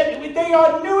 He said they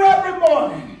are new every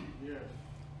morning. Yes.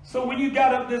 So when you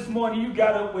got up this morning, you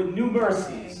got up with new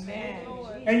mercies. Amen.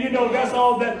 And that's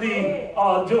all that the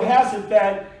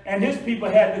Jehoshaphat and his people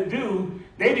had to do.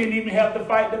 They didn't even have to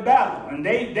fight the battle. And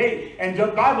the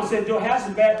Bible said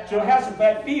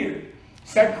Jehoshaphat feared.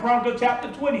 2 Chronicles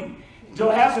chapter 20.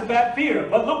 Jehoshaphat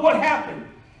feared. But look what happened.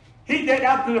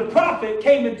 After the prophet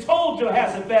came and told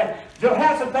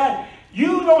Jehoshaphat,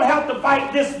 you don't have to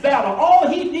fight this battle. All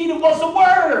he needed was a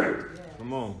word.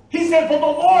 Come on. He said, for the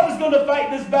Lord is going to fight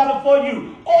this battle for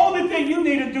you. Only thing you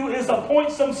need to do is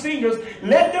appoint some singers.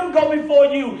 Let them go before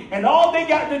you. And all they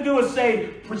got to do is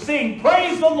sing,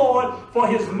 praise the Lord, for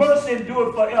his mercy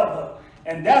endureth forever.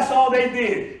 And that's all they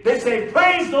did. They say,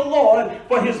 praise the Lord,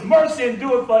 for his mercy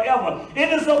endureth forever.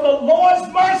 It is of the Lord's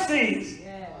mercies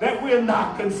that we are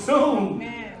not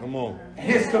consumed. Come on.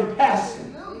 His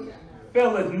compassion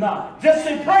faileth not. Just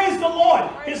say, praise the Lord.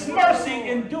 His mercy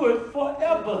endureth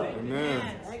forever. Amen.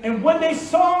 And when they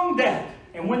sung that,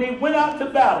 and when they went out to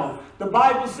battle, the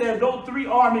Bible said those three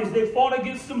armies, they fought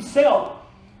against themselves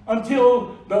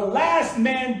until the last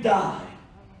man died.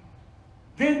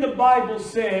 Then the Bible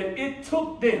said it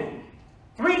took them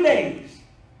 3 days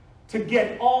to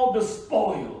get all the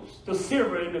spoils, the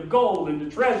silver and the gold and the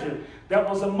treasure that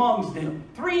was amongst them.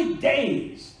 3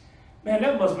 days. Man,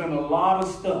 that must have been a lot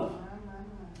of stuff.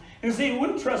 And see,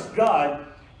 we trust God,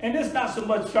 and it's not so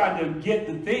much trying to get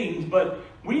the things, but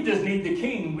we just need the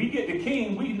king. We get the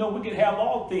king, we know we can have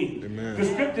all things. Amen. The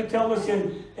scripture tells us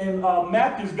in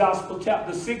Matthew's Gospel,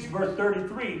 chapter 6, verse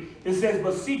 33, it says,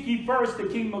 but seek ye first the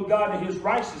kingdom of God and his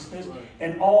righteousness,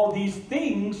 and all these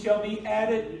things shall be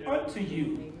added unto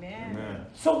you. Amen. Amen.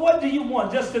 So what do you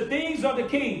want? Just the things or the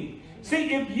king?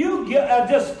 See, if you are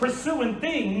just pursuing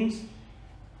things,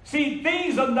 see,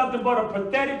 things are nothing but a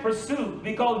pathetic pursuit,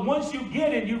 because once you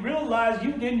get it, you realize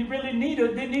you didn't really need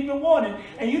it, didn't even want it.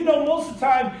 And most of the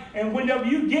time, and whenever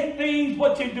you get things,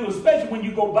 what you do, especially when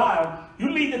you go buy them,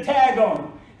 you leave the tag on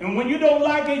them. And when you don't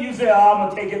like it, you say, oh, I'm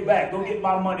going to take it back. Go get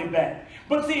my money back.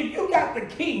 But see, if you got the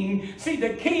king, see, the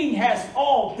king has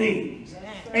all things.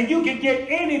 And you can get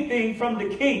anything from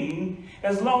the king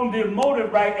as long as the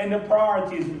motive right and the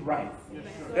priorities is right.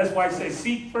 That's why I say,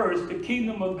 seek first the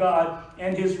kingdom of God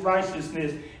and his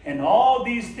righteousness, and all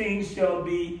these things shall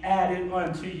be added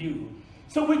unto you.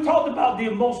 So we talked about the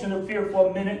emotion of fear for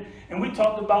a minute, and we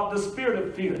talked about the spirit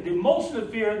of fear. The emotion of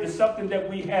fear is something that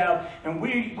we have, and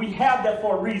we have that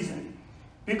for a reason.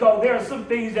 Because there are some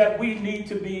things that we need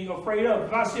to be afraid of.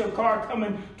 If I see a car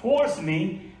coming towards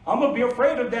me, I'm going to be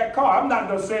afraid of that car. I'm not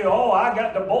going to say, oh, I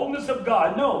got the boldness of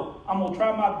God. No, I'm going to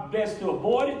try my best to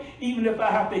avoid it, even if I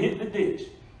have to hit the ditch.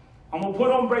 I'm going to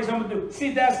put on brakes. I'm going to do.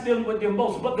 See, that's dealing with the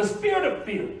emotion. But the spirit of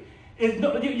fear is,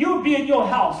 you'll be in your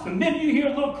house. The minute you hear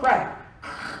a little crack,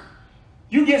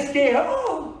 you get scared.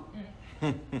 Oh.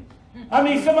 I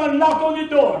mean, somebody knock on your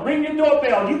door, ring your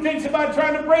doorbell. You think somebody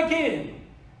trying to break in.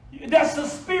 That's the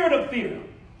spirit of fear.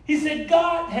 He said,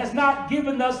 God has not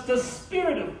given us the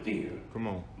spirit of fear, come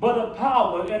on, but of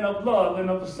power and of love and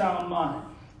of a sound mind.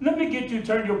 Let me get you to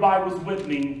turn your Bibles with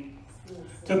me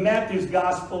to Matthew's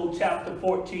Gospel, chapter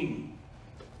 14.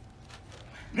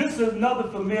 This is another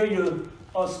familiar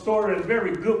story, a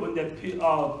very good one that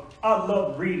I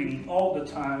love reading all the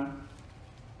time.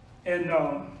 And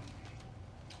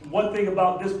one thing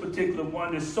about this particular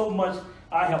one is so much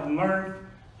I have learned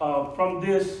from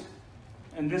this.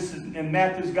 And this is in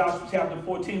Matthew's Gospel, chapter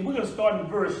 14. We're going to start in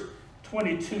verse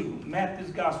 22. Matthew's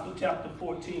Gospel, chapter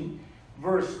 14,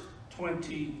 verse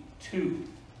 22.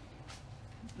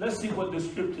 Let's see what the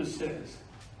scripture says.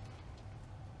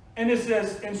 And it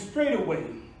says, and straightway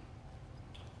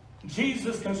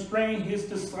Jesus constrained his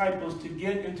disciples to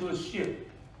get into a ship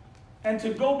and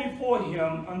to go before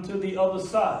him unto the other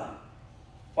side,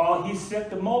 while he sent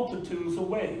the multitudes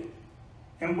away.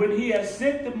 And when he had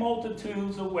sent the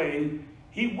multitudes away,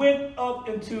 he went up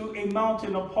into a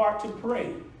mountain apart to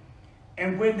pray.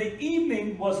 And when the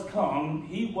evening was come,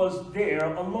 he was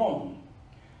there alone.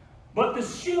 But the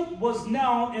ship was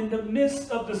now in the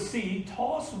midst of the sea,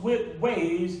 tossed with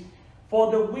waves,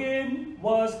 for the wind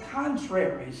was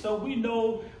contrary. So we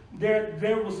know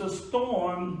there was a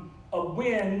storm of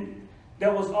wind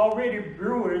that was already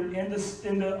brewing in the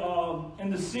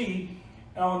sea.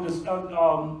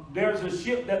 There's a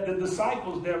ship that the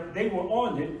disciples, they were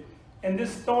on it, and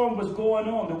this storm was going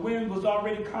on. The wind was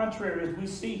already contrary, as we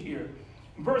see here.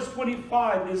 Verse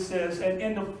 25, it says, and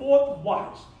in the fourth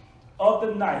watch of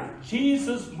the night,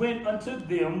 Jesus went unto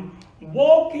them,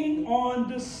 walking on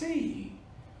the sea.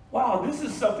 Wow, this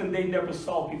is something they never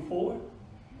saw before.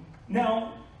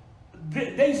 Now,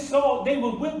 they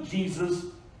were with Jesus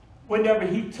whenever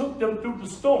he took them through the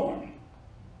storm.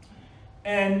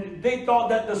 And they thought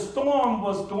that the storm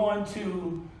was going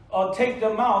to take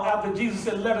them out after Jesus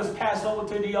said, let us pass over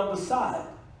to the other side.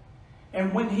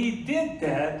 And when he did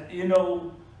that, you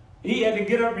know, he had to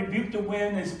get up, rebuke the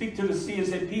wind, and speak to the sea and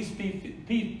say, peace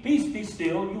be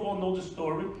still. You all know the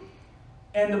story.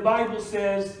 And the Bible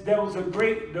says there was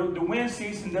the wind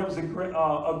ceased and there was a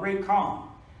great calm.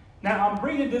 Now, I'm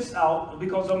bringing this out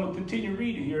because I'm going to continue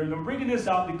reading here. And I'm bringing this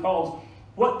out because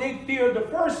what they feared the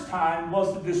first time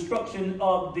was the destruction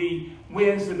of the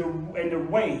winds and the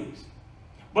waves.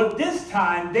 But this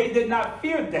time, they did not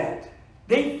fear that.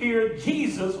 They feared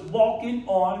Jesus walking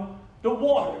on the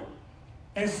water.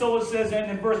 And so it says, and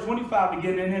in verse 25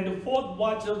 again, and in the fourth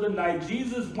watch of the night,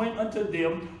 Jesus went unto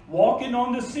them walking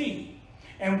on the sea.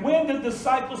 And when the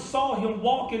disciples saw him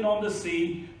walking on the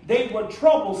sea, they were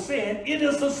troubled, saying, it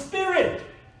is a spirit.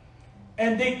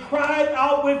 And they cried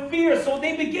out with fear. So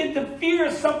they began to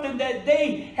fear something that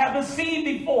they haven't seen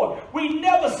before. We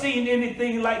never seen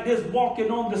anything like this walking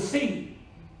on the sea.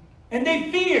 And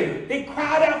they feared. They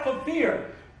cried out for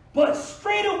fear. But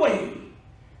straightway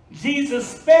Jesus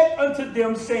spake unto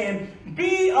them, saying,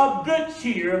 be of good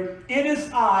cheer, it is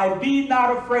I, be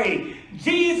not afraid.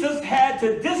 Jesus had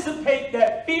to dissipate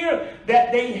that fear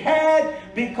that they had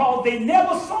because they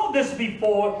never saw this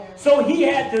before. So he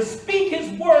had to speak his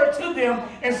word to them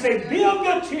and say, be of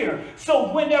good cheer.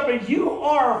 So whenever you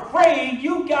are afraid,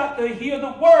 you got to hear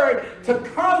the word to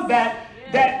combat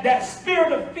that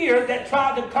spirit of fear that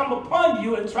tried to come upon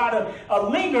you and try to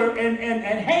linger and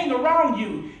hang around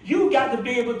you. You got to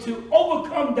be able to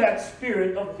overcome that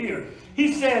spirit of fear.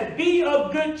 He said, be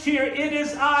of good cheer, it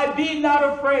is I, be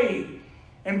not afraid.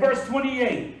 In verse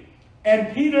 28,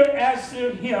 and Peter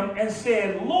answered him and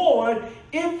said, Lord,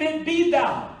 if it be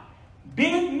thou,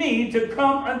 bid me to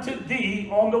come unto thee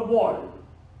on the water.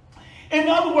 In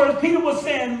other words, Peter was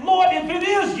saying, Lord, if it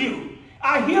is you,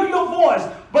 I hear your voice,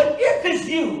 but if it's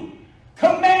you,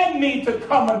 command me to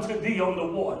come unto thee on the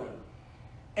water.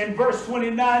 In verse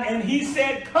 29, and he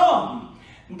said, come.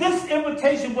 This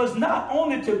invitation was not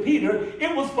only to Peter,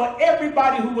 it was for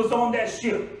everybody who was on that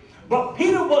ship. But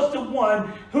Peter was the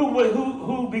one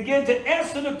who began to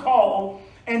answer the call,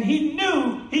 and he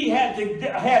knew he had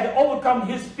to overcome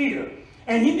his fear.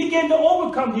 And he began to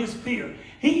overcome his fear.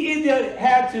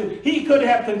 He could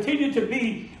have continued to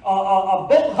be a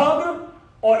boat hugger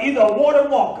or either a water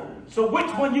walker. So which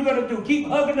one you going to do? Keep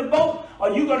hugging the boat, or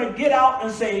you going to get out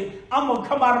and say, I'm going to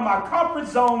come out of my comfort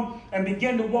zone and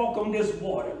begin to walk on this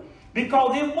water?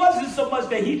 Because it wasn't so much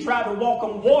that he tried to walk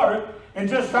on water and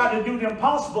just try to do the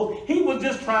impossible. He was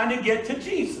just trying to get to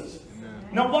Jesus. Amen.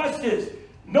 Now watch this.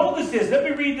 Notice this. Let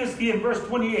me read this here in verse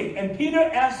 28. And Peter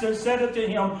answered and said unto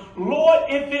him, Lord,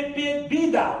 if it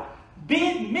be thou,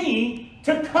 bid me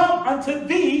to come unto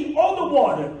thee on the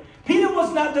water. Peter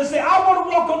was not to say, I want to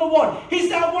walk on the water. He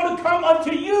said, I want to come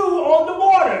unto you on the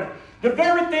water. The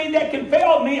very thing that can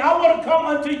fail me, I want to come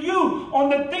unto you on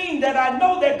the thing that I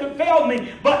know that could fail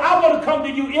me. But I want to come to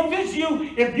you. If it's you,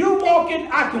 if you walking,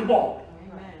 I can walk.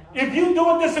 Amen. If you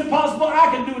doing this impossible, I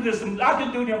can do this. I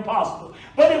can do the impossible.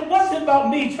 But it wasn't about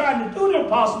me trying to do the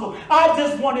impossible. I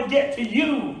just want to get to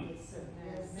you.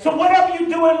 So whatever you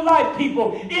do in life,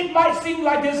 people, it might seem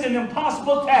like it's an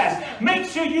impossible task. Make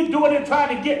sure you're doing it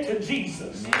trying to get to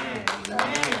Jesus. Amen.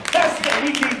 That's what we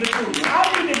need to do.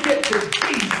 I need to get to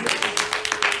Jesus.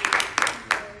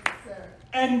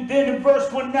 And then in verse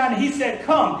 29, he said,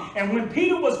 come. And when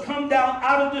Peter was come down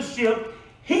out of the ship,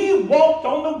 he walked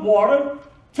on the water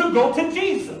to go to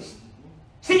Jesus.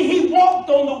 See, he walked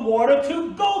on the water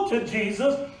to go to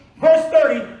Jesus. Verse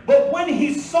 30, but when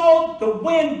he saw the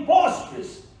wind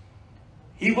boisterous,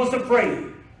 he was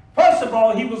afraid. First of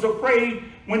all, he was afraid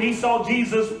when he saw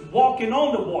Jesus walking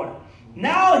on the water.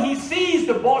 Now he sees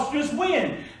the boisterous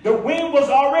wind. The wind was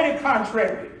already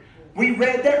contrary. We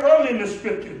read that earlier in the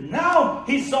scripture. Now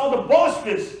he saw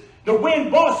the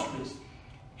wind boisterous.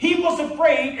 He was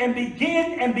afraid and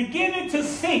beginning to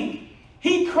sink.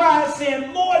 He cried,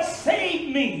 saying, Lord,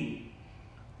 save me.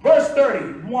 Verse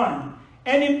 31.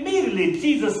 And immediately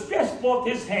Jesus stretched forth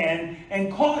his hand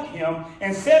and caught him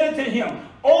and said unto him,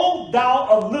 O thou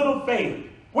of little faith,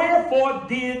 wherefore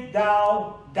did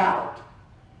thou doubt?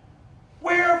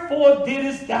 Wherefore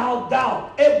didst thou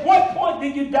doubt? At what point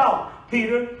did you doubt,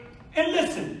 Peter? And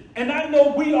listen, and I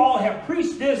know we all have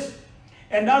preached this,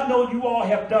 and I know you all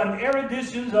have done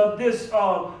eruditions of this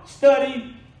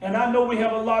study, and I know we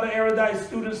have a lot of erudite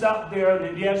students out there,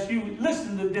 and yes, you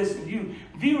listen to this and you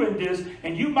viewing this,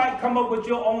 and you might come up with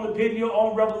your own opinion, your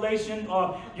own revelation,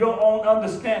 or your own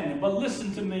understanding. But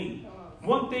listen to me.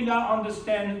 One thing I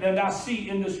understand that I see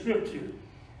in the scripture.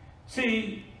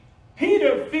 See,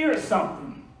 Peter feared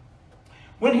something.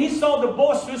 When he saw the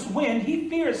boisterous wind, he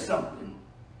feared something.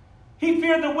 He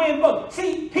feared the wind. But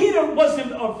see, Peter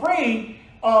wasn't afraid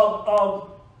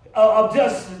of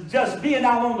just being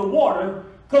out on the water,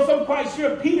 because I'm quite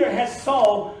sure Peter has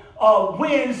saw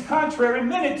winds contrary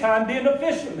many times being a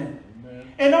fisherman.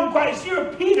 Amen. And I'm quite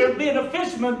sure Peter, being a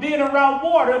fisherman, being around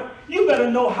water, you better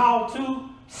know how to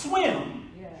swim.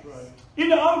 Yes. Right. You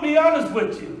know, I'll be honest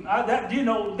with you.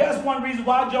 That's one reason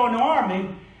why I joined the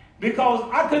Army, because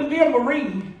I couldn't be a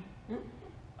Marine.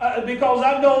 Because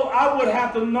I know I would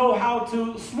have to know how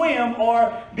to swim,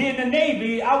 or be in the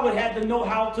Navy, I would have to know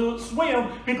how to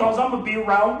swim because I'm going to be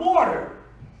around water.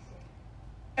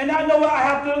 And I know I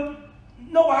have to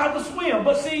know how to swim.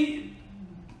 But see,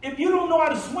 if you don't know how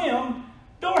to swim,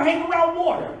 don't hang around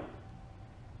water.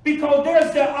 Because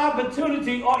there's that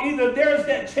opportunity, or either there's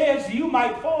that chance you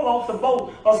might fall off the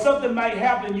boat, or something might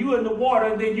happen, you in the water,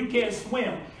 and then you can't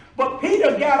swim. But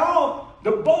Peter got off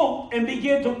the boat and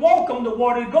began to walk on the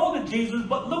water to go to Jesus.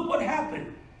 But look what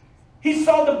happened. He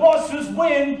saw the boisterous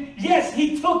wind. Yes,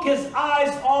 he took his eyes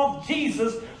off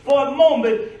Jesus for a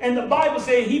moment, and the Bible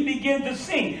says he began to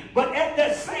sink. But at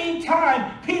that same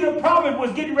time, Peter probably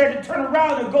was getting ready to turn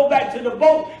around and go back to the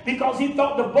boat, because he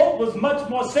thought the boat was much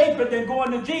more safer than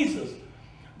going to Jesus.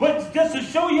 But just to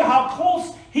show you how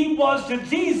close he was to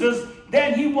Jesus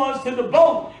than he was to the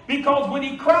boat, because when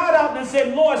he cried out and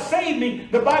said, Lord, save me,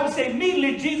 the Bible says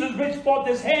immediately Jesus reached forth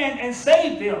his hand and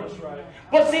saved him. That's right.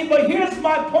 But here's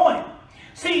my point.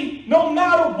 See, no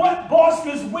matter what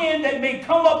boisterous wind that may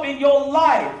come up in your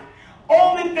life,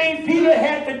 only thing Peter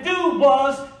had to do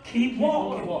was keep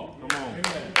walking.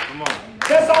 Come on.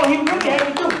 That's all he really had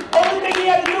to do. Only thing he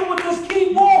had to do was just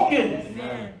keep walking.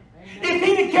 Amen. If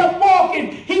he'd kept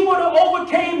walking, he would have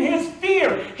overcame his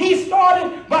fear. He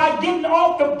started by getting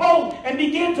off the boat and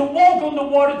began to walk on the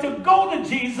water to go to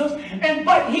Jesus.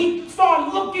 But he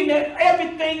started looking at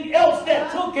everything else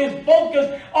that took his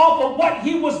focus off of what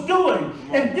he was doing.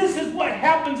 And this is what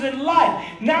happens in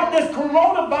life. Now this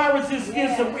coronavirus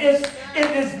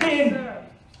is being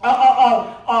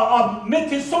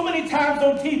mentioned so many times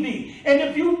on TV. And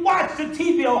if you watch the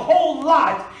TV a whole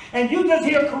lot, and you just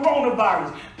hear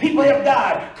coronavirus, people have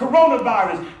died,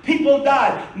 coronavirus, people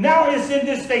died, now it's in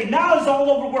this state, now it's all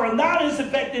over the world, now it's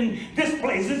affecting this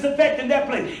place, it's affecting that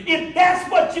place. If that's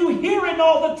what you're hearing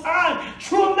all the time,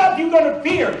 true enough, you're going to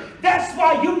fear. That's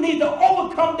why you need to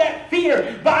overcome that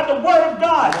fear by the word of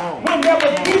God. Whenever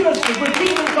Peter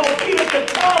told Peter to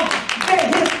come,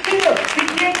 that his fear he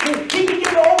began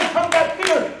to overcome that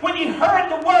fear when he heard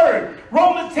the word.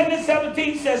 Romans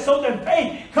 10:17 says, so that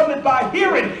faith cometh by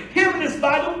hearing. Hearing is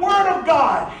by the word of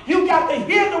God. You got to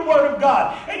hear the word of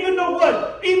God. And you know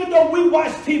what? Even though we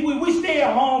watch TV, we stay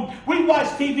at home, we watch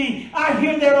TV. I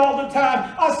hear that all the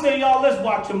time. I say, y'all, let's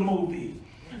watch a movie.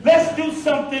 Let's do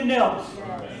something else.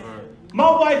 My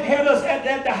wife had us at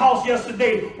the house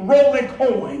yesterday rolling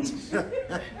coins.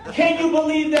 Can you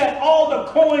believe that? All the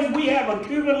coins we have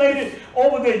accumulated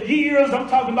over the years, I'm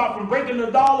talking about from breaking the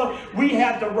dollar, we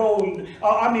had to roll,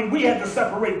 we had to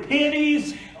separate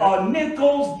pennies,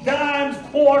 nickels, dimes,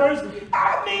 quarters.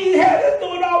 We had us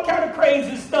doing all kind of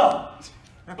crazy stuff.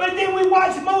 But then we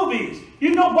watch movies.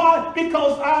 You know why?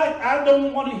 Because I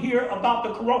don't want to hear about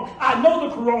the corona. I know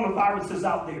the coronavirus is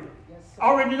out there. I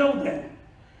already know that.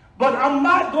 But I'm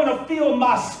not going to fill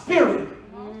my spirit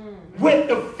with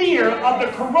the fear of the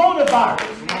coronavirus.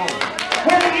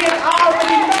 When again, I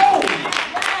already know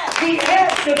the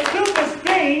answer to this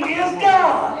thing is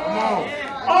God.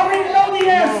 I already know the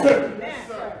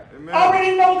answer. I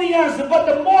already know the answer. But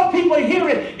the more people hear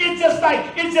it, it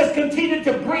just continues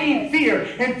to breed fear.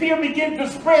 And fear begins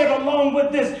to spread along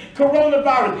with this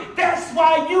coronavirus. That's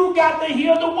why you got to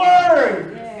hear the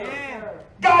word.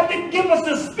 God didn't give us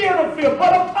a spirit of fear,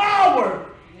 but of power.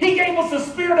 He gave us a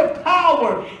spirit of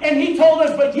power. And he told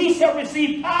us, but ye shall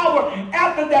receive power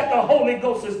after that the Holy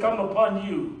Ghost has come upon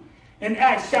you. In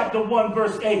Acts chapter 1,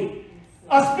 verse 8.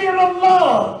 A spirit of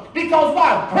love. Because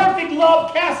why? Perfect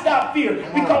love casts out fear.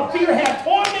 Because fear has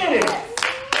tormented.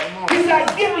 He said,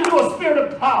 I've given you a spirit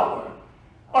of power.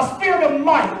 A spirit of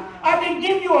might. I didn't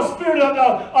give you a spirit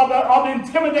of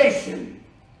intimidation.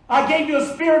 I gave you a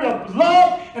spirit of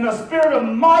love and a spirit of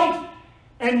might.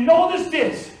 And notice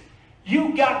this.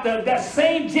 You got that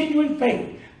same genuine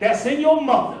faith that's in your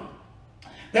mother.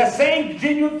 That same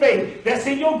genuine faith that's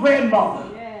in your grandmother.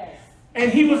 Yes.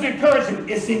 And he was encouraging,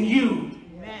 it's in you.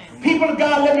 Amen. People of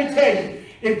God, let me tell you,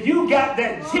 if you got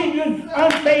that genuine,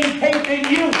 unfeigned faith in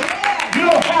you, you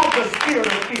don't have the spirit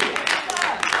of fear.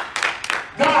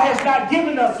 God has not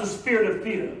given us a spirit of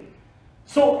fear.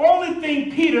 So only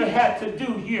thing Peter had to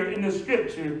do here in the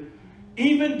scripture,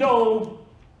 even though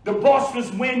the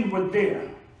boisterous wind were there,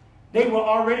 they were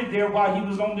already there while he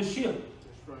was on the ship.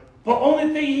 That's right. But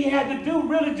only thing he had to do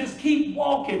really just keep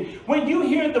walking. When you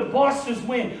hear the boisterous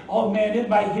wind, oh man, it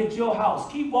might hit your house.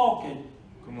 Keep walking.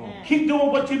 Come on. Keep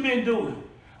doing what you've been doing.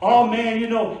 Oh man, you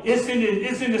know, it's in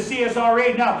the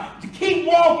CSRA now. Keep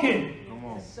walking. Come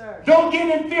on. Yes, sir. Don't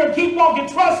get in fear. Keep walking.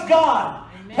 Trust God.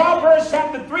 Proverbs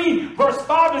chapter 3, verse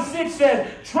 5 and 6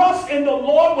 says, trust in the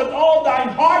Lord with all thine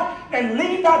heart, and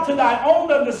lean not to thy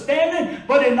own understanding,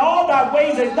 but in all thy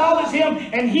ways acknowledge him,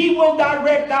 and he will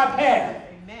direct thy path.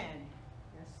 Amen.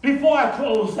 Before I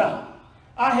close out,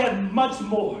 I had much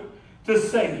more to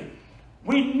say.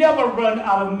 We never run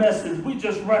out of message. We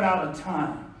just run out of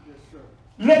time. Yes, sir.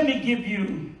 Let me give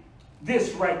you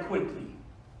this right quickly.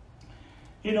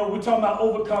 You know, we're talking about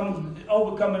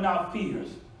overcoming our fears.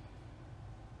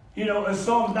 You know, in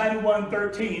Psalms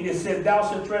 91:13, it said, thou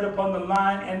shalt tread upon the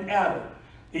lion and adder.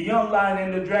 The young lion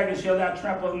and the dragon shall thou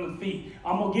trample on the feet.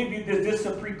 I'm going to give you this. This is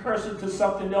a precursor to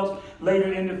something else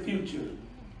later in the future.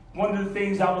 One of the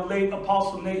things our late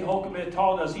Apostle Nate Holcomb had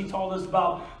taught us, he taught us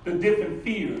about the different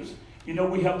fears. You know,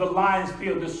 we have the lion's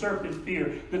fear, the serpent's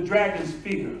fear, the dragon's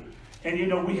fear. And, you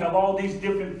know, we have all these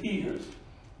different fears.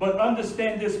 But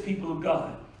understand this, people of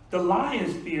God. The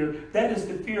lion's fear, that is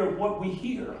the fear of what we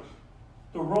hear.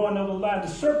 The roaring of the lion. The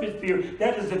serpent fear,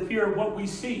 that is the fear of what we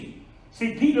see.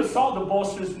 See, Peter saw the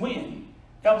boisterous wind.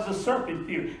 That was a serpent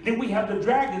fear. Then we have the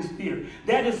dragon's fear.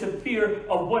 That is the fear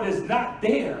of what is not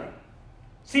there.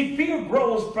 See, fear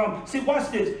grows from, see,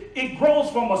 watch this. It grows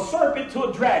from a serpent to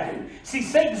a dragon. See,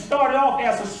 Satan started off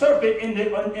as a serpent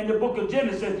in the book of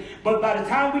Genesis, but by the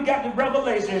time we got to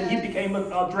Revelation, he became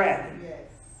a dragon. Yes,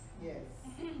 yes.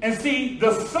 And see,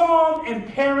 the son and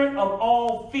parent of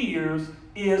all fears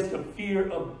is the fear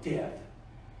of death.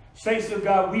 Saints of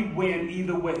God, we win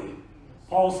either way.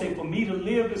 Paul said, for me to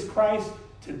live is Christ,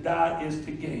 to die is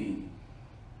to gain.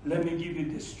 Let me give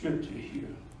you this scripture here.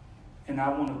 And I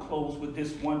want to close with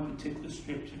this one particular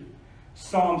scripture.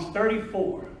 Psalms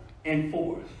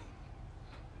 34:4.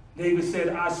 David said,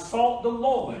 I sought the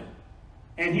Lord,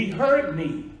 and he heard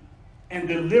me and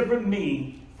delivered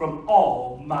me from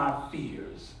all my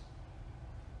fears.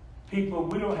 People,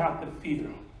 we don't have to fear.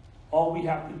 All we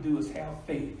have to do is have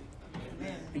faith.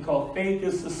 Amen. Because faith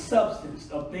is the substance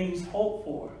of things hoped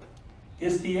for.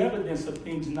 It's the evidence of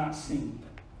things not seen.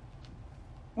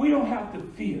 We don't have to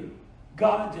fear.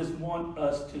 God just wants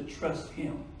us to trust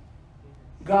him.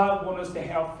 God wants us to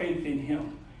have faith in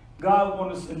him. God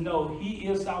wants us to know he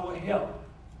is our help.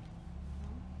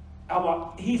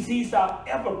 He's our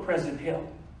ever-present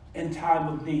help in time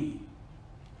of need.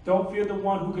 Don't fear the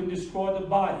one who can destroy the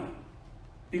body,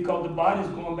 because the body is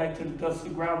going back to the dust of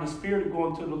the ground. The spirit is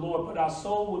going to the Lord, but our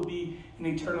soul will be in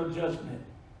eternal judgment.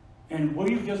 And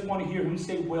we just want to hear him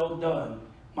say, well done,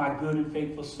 my good and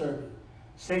faithful servant.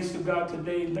 Saints of God,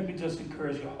 today, let me just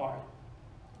encourage your heart.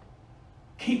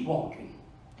 Keep walking.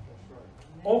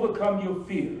 Overcome your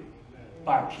fear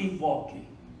by keep walking.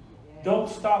 Don't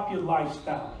stop your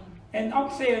lifestyle. And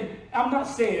I'm not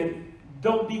saying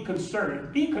don't be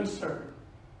concerned. Be concerned,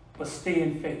 but stay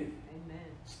in faith. Amen.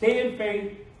 Stay in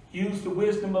faith. Use the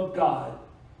wisdom of God.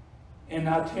 And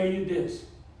I'll tell you this.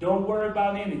 Don't worry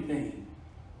about anything,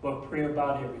 but pray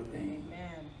about everything.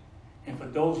 Amen. And for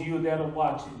those of you that are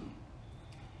watching,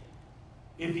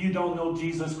 if you don't know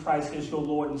Jesus Christ as your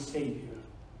Lord and Savior,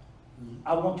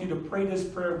 I want you to pray this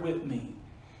prayer with me.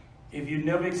 If you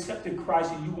never accepted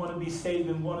Christ and you want to be saved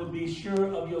and want to be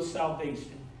sure of your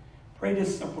salvation, pray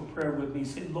this simple prayer with me.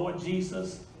 Say, Lord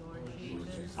Jesus,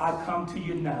 I come to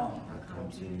you now,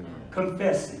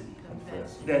 confessing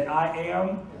that I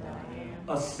am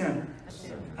a sinner.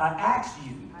 I ask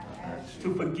you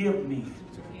to forgive me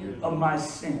of my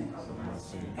sins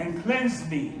and cleanse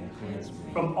me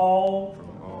from all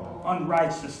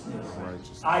unrighteousness.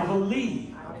 I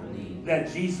believe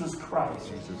that Jesus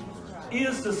Christ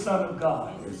is the Son of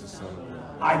God.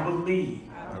 I believe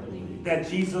that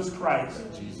Jesus Christ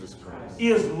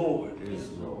is Lord.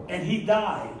 And he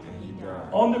died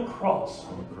on the cross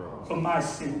for my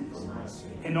sins.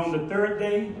 And on the third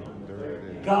day,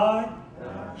 God,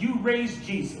 you raised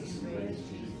Jesus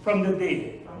from the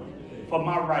dead for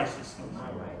my righteousness.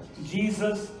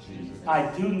 Jesus, I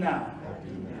do now.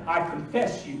 I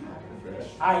confess you.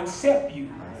 I accept you.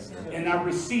 And I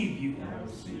receive you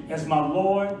as my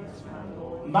Lord,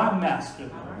 my Master,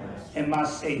 and my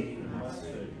Savior.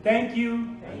 Thank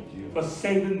you for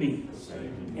saving me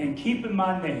and keeping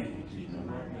my name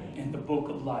in the book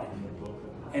of life.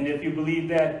 And if you believe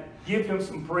that, give him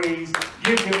some praise,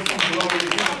 give him some glory in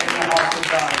the house of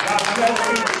God. God bless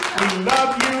you. We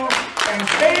love you. And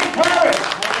stay encouraged.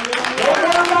 Don't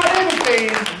worry about anything,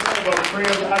 but pray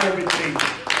about everything.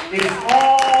 It is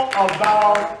all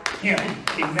about him.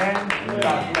 Amen.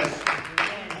 God bless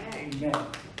you. Amen.